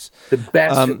superlatives. The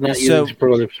best at not using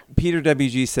superlatives. Peter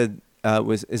WG said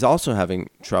is also having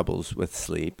troubles with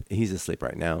sleep. He's asleep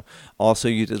right now. Also,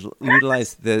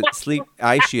 utilize the sleep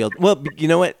eye shield. Well, you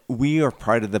know what? We are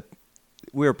part of the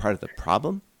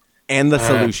problem and the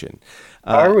solution.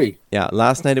 Are we? Yeah.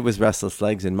 Last night it was restless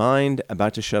legs in mind.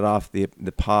 About to shut off the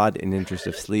pod in interest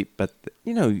of sleep, but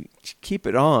keep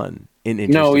it on in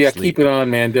interest. No, of sleep. keep it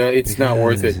on, man. It's not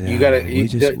worth it. You got to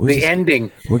the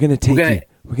ending. We're gonna take you.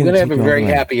 We're gonna have a very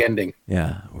happy ending.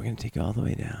 Yeah, we're gonna take you all the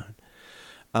way down.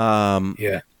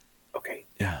 Yeah. Okay.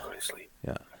 Yeah. Go to sleep.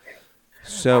 Yeah. Okay.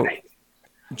 So, right.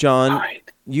 John,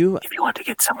 if you want to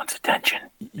get someone's attention,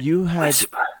 you had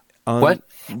whisper. What?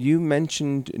 You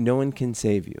mentioned No One Can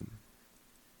Save You.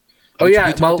 Oh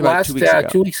yeah. Well, last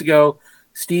 2 weeks ago,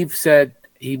 Steve said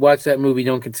he watched that movie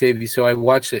No One Can Save You, so I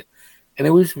watched it, and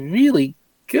it was really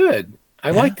good.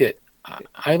 I liked it.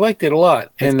 I liked it a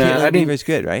lot. And Caitlin Deaver's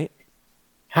good, right?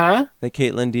 Huh? The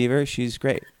Caitlin Deaver, she's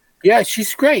great. Yeah,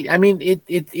 she's great. I mean,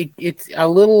 it's a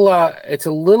little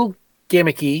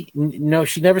gimmicky. No,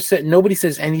 nobody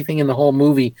says anything in the whole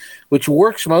movie, which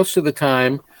works most of the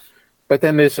time. But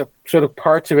then there's a sort of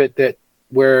parts of it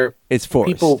where it's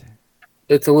forced.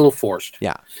 It's a little forced.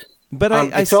 Yeah, but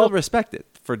I still respect it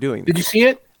for doing that. Did you see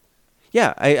it?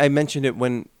 Yeah, I mentioned it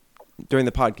during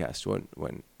the podcast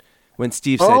when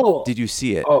Steve said, "Did you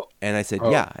see it?" And I said,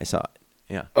 "Yeah, I saw it."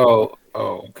 Yeah. Oh,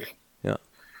 okay. Yeah.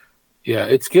 Yeah,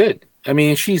 it's good. I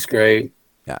mean, she's great.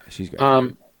 Yeah, she's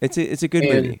great. It's a good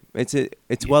movie.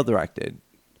 It's well directed.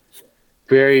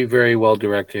 Very, very well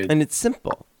directed. And it's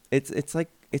simple. It's like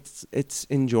it's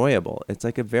enjoyable. It's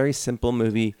like a very simple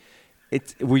movie.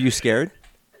 Were you scared?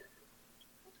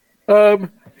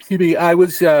 Excuse me. I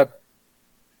watched it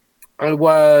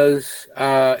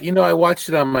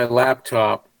on my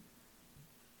laptop.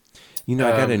 I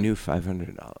got a new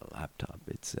 $500 laptop.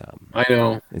 It's I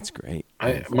know. It's great.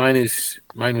 Mine is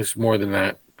more than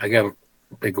that. I got a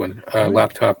big one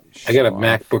laptop. I got a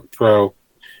MacBook Pro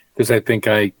because I think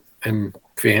I am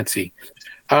fancy,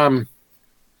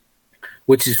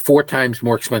 which is 4 times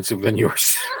more expensive than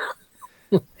yours.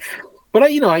 But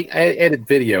I edit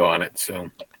video on it, so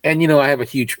and I have a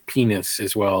huge penis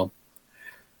as well.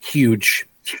 Huge.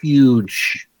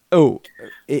 Oh,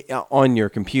 on your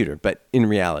computer, but in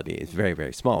reality, it's very,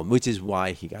 very small, which is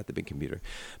why he got the big computer.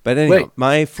 But anyway,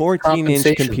 my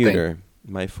 14-inch computer,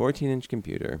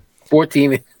 14.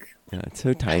 14. Yeah, it's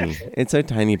so tiny. It's so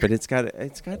tiny, but it's got.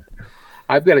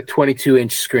 I've got a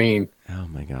 22-inch screen. Oh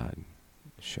my God.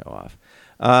 Show off.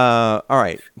 All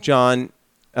right, John,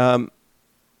 do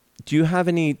you have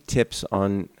any tips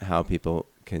on how people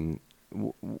can,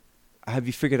 have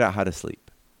you figured out how to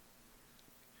sleep?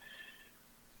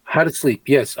 How to sleep?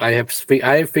 Yes, I have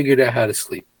figured out how to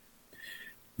sleep.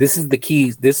 This is the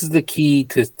key. This is the key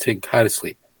to how to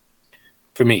sleep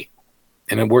for me,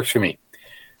 and it works for me.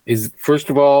 Is first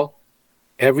of all,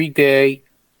 every day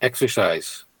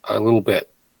exercise a little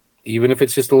bit, even if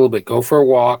it's just a little bit. Go for a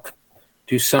walk,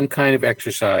 do some kind of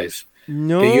exercise.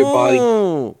 No, Get your body.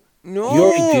 no. You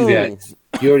already do that.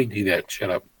 You already do that. Shut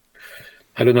up.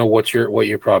 I don't know what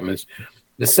your problem is.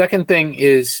 The second thing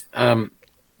is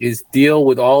deal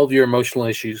with all of your emotional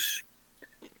issues.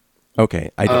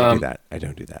 Okay, I don't do that. I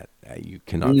don't do that. You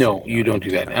cannot. No, you don't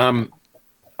do that.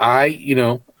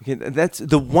 Okay, that's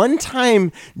the one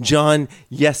time John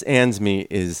yes ands me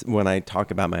is when I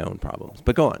talk about my own problems.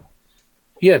 But go on.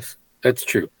 Yes, that's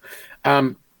true.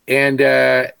 And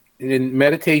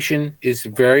meditation is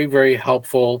very, very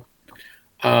helpful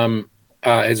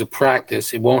as a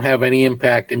practice. It won't have any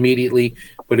impact immediately,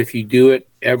 but if you do it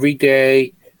every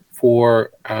day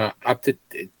for up to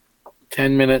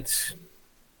 10 minutes,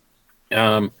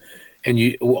 and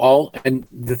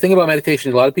the thing about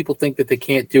meditation, a lot of people think that they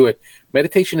can't do it.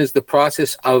 Meditation is the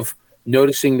process of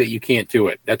noticing that you can't do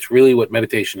it. That's really what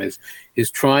meditation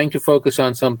is trying to focus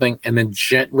on something and then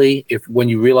gently, when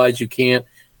you realize you can't,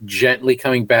 gently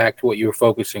coming back to what you were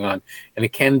focusing on. And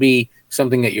it can be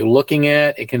something that you're looking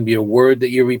at. It can be a word that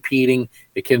you're repeating.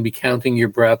 It can be counting your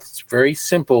breath. It's very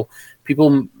simple.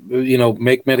 People,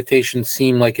 make meditation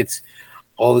seem like it's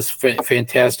all this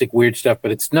fantastic, weird stuff,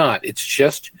 but it's not. It's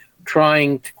just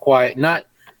trying to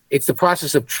it's the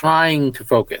process of trying to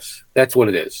focus. That's what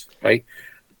it is, right?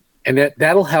 And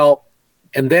that'll help.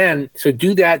 And then, so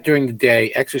do that during the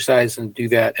day, exercise and do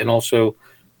that. And also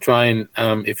try and,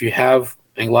 if you have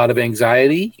a lot of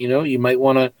anxiety, you might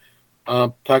want to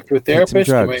talk to a therapist.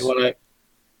 You might want to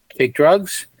take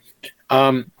drugs,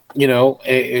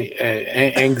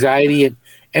 anxiety.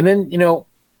 And then,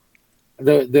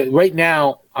 the right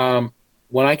now,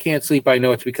 when I can't sleep, I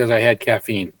know it's because I had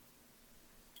caffeine.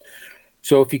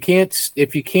 So if you can't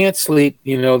sleep,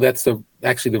 that's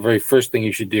actually the very first thing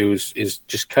you should do is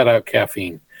just cut out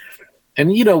caffeine, and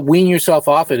wean yourself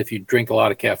off it if you drink a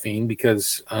lot of caffeine,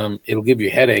 because it'll give you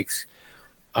headaches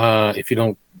if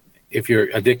you're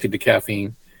addicted to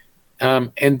caffeine.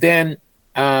 And then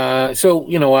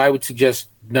I would suggest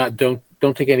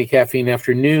don't take any caffeine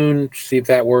after noon. See if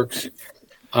that works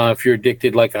if you're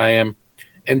addicted like I am.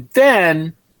 And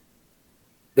then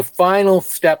the final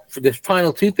step for the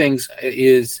final two things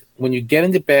is when you get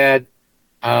into bed,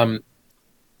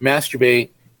 masturbate,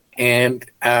 and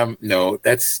no,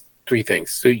 that's three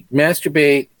things. So you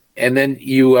masturbate, and then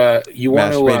you want to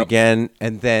masturbate again,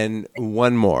 and then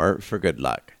one more for good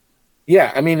luck.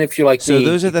 Yeah, I mean, if you like, so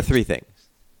those are the three things.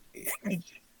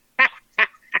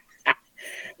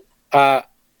 I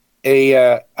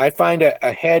find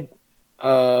a head.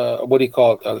 What do you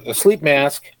call it? A sleep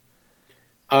mask.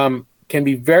 Can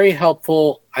be very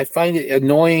helpful. I find it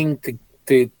annoying to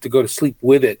go to sleep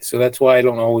with it, so that's why I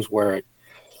don't always wear it.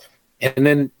 And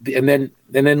then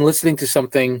listening to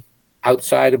something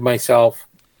outside of myself,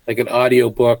 like an audio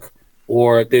book,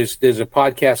 or there's a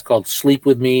podcast called Sleep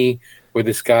With Me, where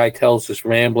this guy tells this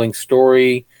rambling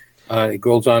story. It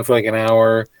goes on for like an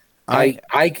hour. I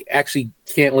actually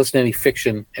can't listen to any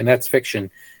fiction, and that's fiction,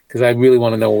 because I really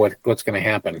want to know what's going to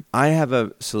happen. I have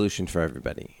a solution for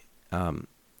everybody.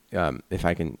 If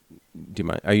I can do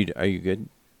my, are you good?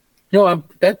 No,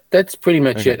 that's pretty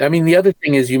much it. I mean, the other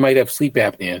thing is you might have sleep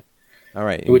apnea. All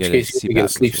right. In which case you get a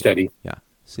sleep study. Yeah.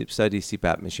 Sleep study,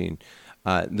 CPAP machine.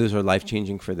 Those are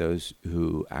life-changing for those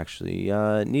who actually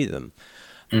need them.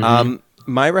 Mm-hmm.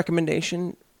 My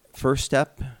recommendation, first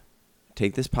step,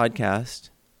 take this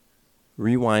podcast,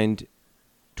 rewind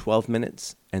 12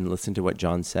 minutes and listen to what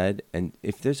John said. And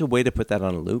if there's a way to put that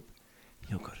on a loop,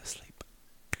 you'll go to sleep.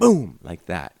 Boom, like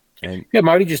that. And yeah,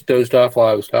 Marty just dozed off while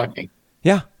I was talking.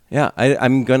 Yeah.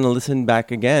 I'm going to listen back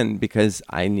again because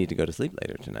I need to go to sleep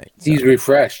later tonight. So. He's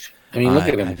refreshed. I mean, look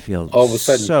at him. I feel all of a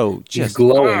sudden so he's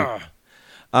glowing.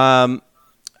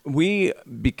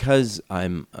 Because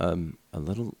I'm a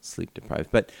little sleep deprived,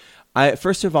 but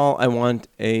first of all, I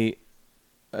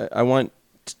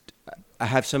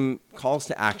have some calls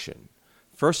to action.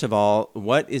 First of all,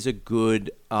 what is a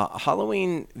good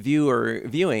Halloween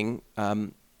viewing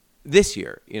this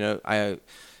year?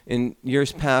 In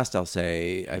years past, I've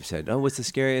said, oh, what's the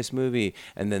scariest movie?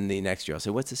 And then the next year I'll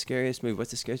say, what's the scariest movie? What's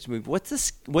the scariest movie?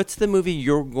 What's the movie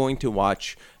you're going to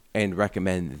watch and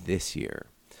recommend this year?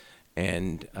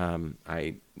 and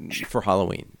for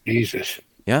Halloween. Jesus.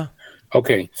 Yeah.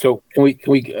 Okay, so can we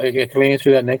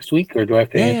answer that next week, or do I have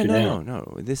to answer now?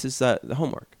 No. This is the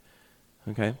homework.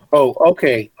 Okay. Oh,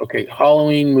 okay.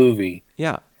 Halloween movie.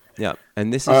 Yeah. Yeah.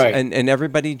 And this All is right. and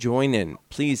everybody join in.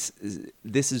 Please,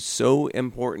 this is so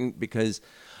important because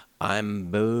I'm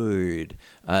bored.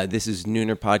 This is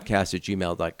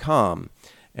noonerpodcast@gmail.com.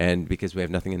 And because we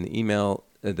have nothing in the email,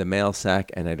 the mail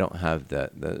sack, and I don't have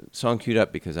the song queued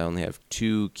up because I only have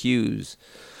 2 cues,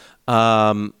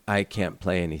 I can't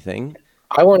play anything.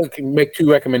 I want to make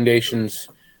 2 recommendations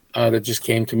that just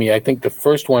came to me. I think the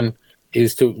first one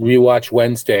is to rewatch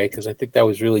Wednesday, because I think that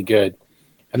was really good.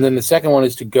 And then the second one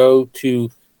is to go to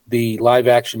the live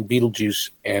action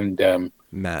Beetlejuice and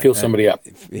Matt, feel somebody up.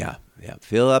 Yeah.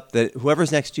 Feel up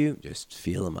whoever's next to you, just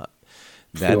feel them up.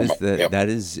 Feel 'em up, yep.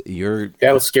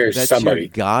 That'll scare somebody.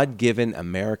 Your God-given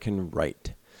American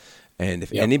right. And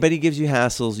if anybody gives you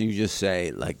hassles, you just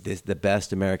say, like, this, the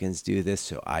best Americans do this,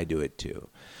 so I do it too.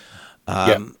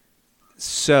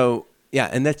 So, yeah,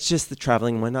 and that's just the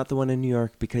traveling one, not the one in New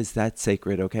York, because that's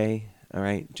sacred, okay? All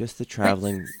right? Just the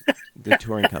traveling, the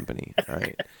touring company, all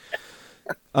right?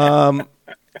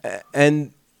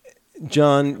 And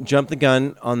John jumped the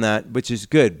gun on that, which is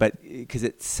good, but because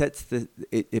it sets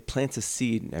it plants a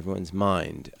seed in everyone's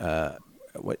mind,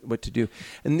 what to do.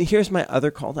 And here's my other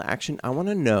call to action. I want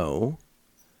to know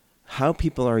how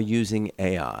people are using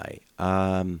AI.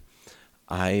 I've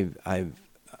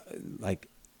like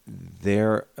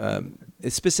they're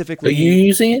specifically. Are you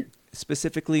using it?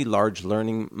 Specifically, large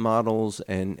learning models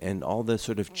and all the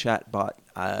sort of chatbot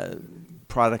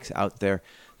products out there.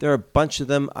 There are a bunch of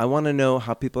them. I want to know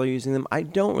how people are using them. I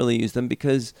don't really use them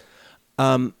because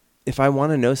if I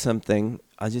want to know something,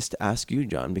 I'll just ask you,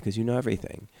 John, because you know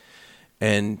everything.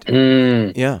 And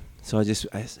so I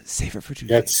save it for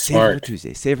Tuesday. That's smart.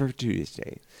 Save it for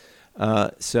Tuesday.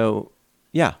 So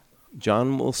yeah,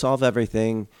 John will solve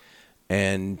everything.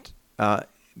 And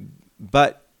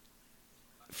but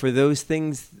for those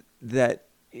things that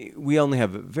we only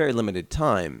have a very limited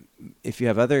time, if you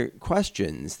have other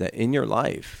questions that in your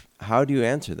life, how do you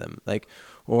answer them? Like,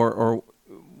 or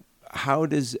how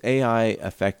does AI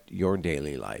affect your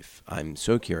daily life? I'm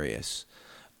so curious.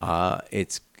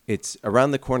 It's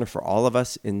around the corner for all of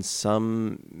us in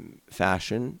some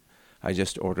fashion. I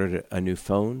just ordered a new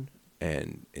phone,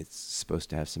 and it's supposed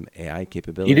to have some AI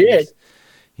capabilities. You did?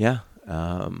 Yeah.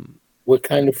 What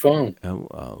kind of phone?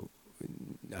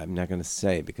 I'm not going to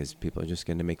say because people are just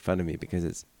going to make fun of me because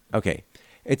it's okay.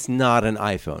 It's not an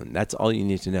iPhone. That's all you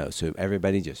need to know. So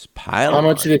everybody just pile on. How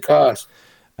much did it cost?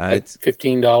 It's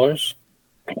 $15.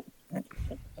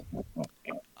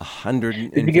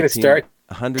 $115. Did you get a start?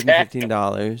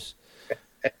 $115.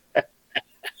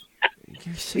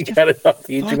 You got it off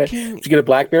the internet. Did you get a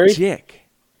BlackBerry? Dick.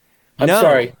 I'm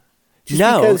sorry.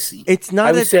 It's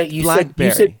not a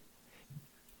BlackBerry.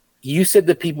 You said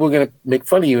that people were going to make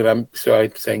fun of you, and I'm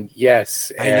saying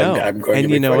yes, and I know. I'm going to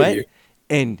make fun of you.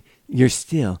 And you're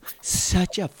still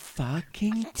such a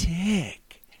fucking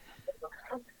dick.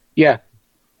 Yeah.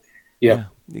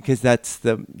 Because that's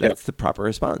the proper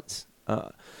response.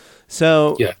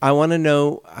 So I want to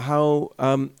know how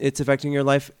it's affecting your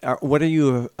life. What are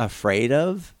you afraid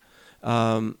of?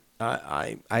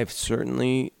 I've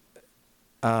certainly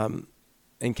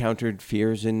encountered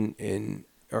fears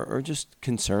or just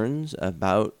concerns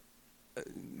about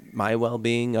my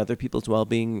well-being, other people's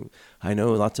well-being. I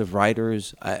know lots of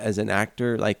writers as an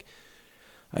actor, like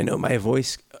I know my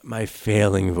voice, my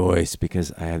failing voice,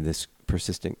 because I have this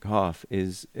persistent cough,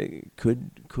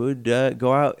 could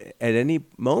go out at any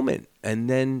moment. And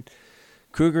then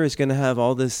Kruger is going to have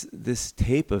all this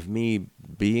tape of me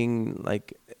being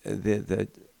like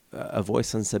a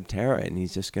voice on Subterra, and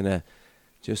he's just going to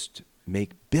just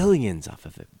make billions off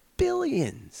of it.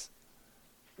 Billions.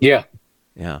 Yeah.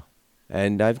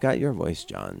 And I've got your voice,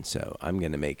 John, so I'm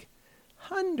going to make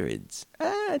hundreds,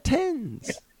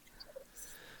 tens.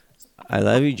 I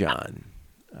love you, John.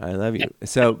 I love you.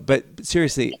 So, but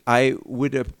seriously,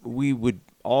 we would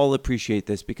all appreciate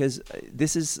this because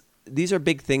these are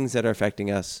big things that are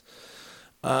affecting us.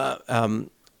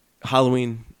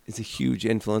 Halloween is a huge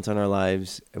influence on our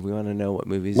lives. And we want to know what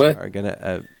movies are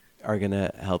gonna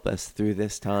help us through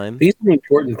this time. These are the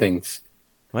important things.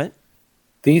 What?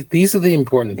 These are the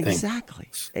important things.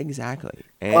 Exactly.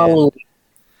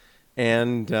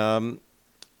 And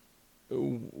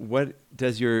what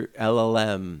does your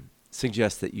LLM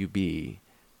suggest that you be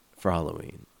for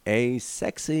Halloween? A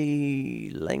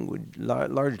sexy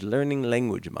large learning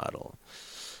language model.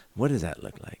 What does that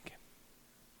look like?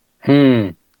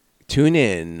 Tune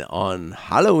in on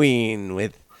Halloween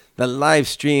with the live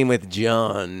stream with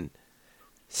John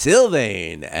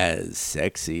Sylvain as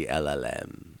Sexy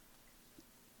LLM.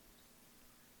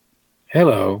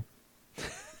 Hello.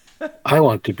 I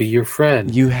want to be your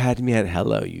friend. You had me at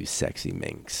hello, you sexy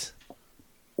minx.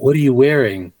 What are you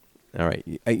wearing? All right,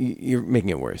 you're making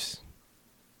it worse.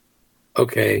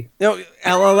 Okay. No,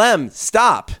 LLM,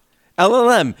 stop.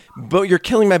 LLM, but you're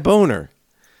killing my boner.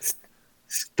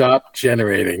 Stop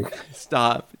generating.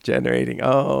 Stop generating.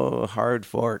 Oh, hard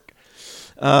fork.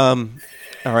 All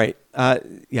right.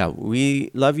 Yeah,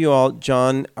 we love you all.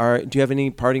 John, do you have any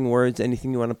parting words?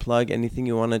 Anything you want to plug? Anything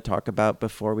you want to talk about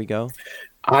before we go?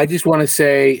 I just want to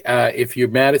say, if you're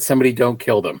mad at somebody, don't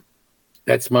kill them.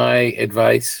 That's my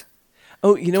advice.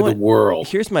 Oh, you know to what? The world.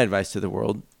 Here's my advice to the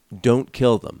world. Don't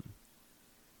kill them.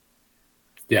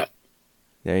 Yeah.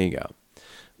 There you go.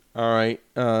 All right.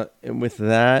 And with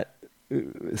that,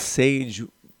 sage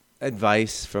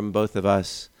advice from both of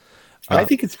us. I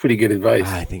think it's pretty good advice.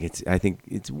 I think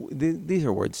it's these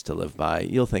are words to live by.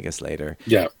 You'll thank us later.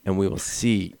 Yeah. And we will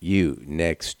see you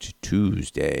next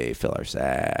Tuesday. Fill our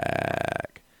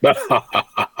sack.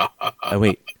 Oh,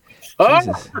 wait.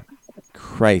 Jesus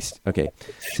Christ. Okay.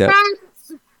 So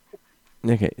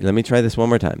okay, let me try this one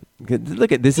more time.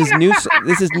 Look at this is new.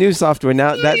 This is new software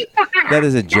now. That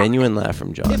is a genuine laugh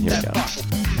from John. Here we go.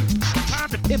 Time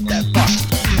to pimp that fuck.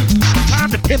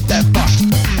 Time to pimp that fuck.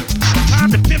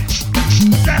 Time to pimp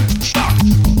that fuck.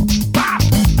 Bop, bop,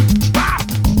 bop,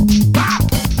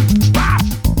 bop,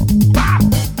 bop,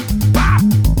 bop, bop,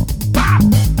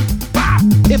 bop.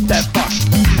 Pimp that fuck.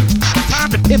 Time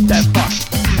to pimp that fuck.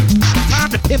 Time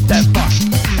to pimp that fuck.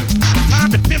 Time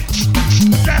to pimp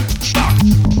that fuck.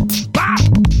 Bop,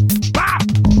 bop, bop,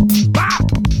 bop, bop,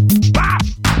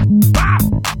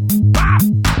 bop, bop,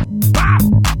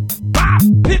 bop.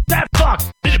 Pimp that fuck.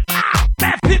 Pimp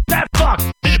that fuck.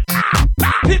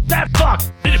 Pimp that fuck.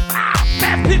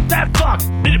 Pimp that fuck.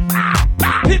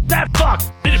 Pimp that fuck.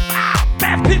 Pimp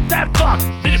that fuck.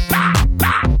 Bop,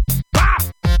 bop,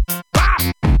 bop,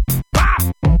 bop,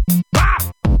 bop.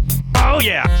 Oh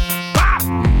yeah. Bop.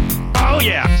 Oh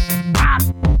yeah. Bop.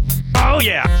 Oh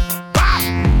yeah. Bop.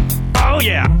 Oh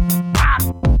yeah. Bop.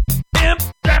 Pimp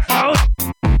that fuck.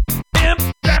 Pimp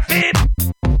that fit.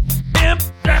 Pimp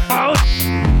that fuck.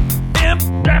 Pimp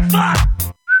that fuck.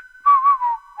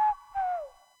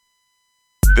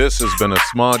 This has been a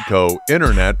Smodco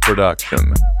Internet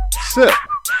production. SIP.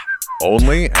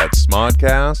 Only at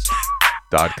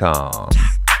smodcast.com.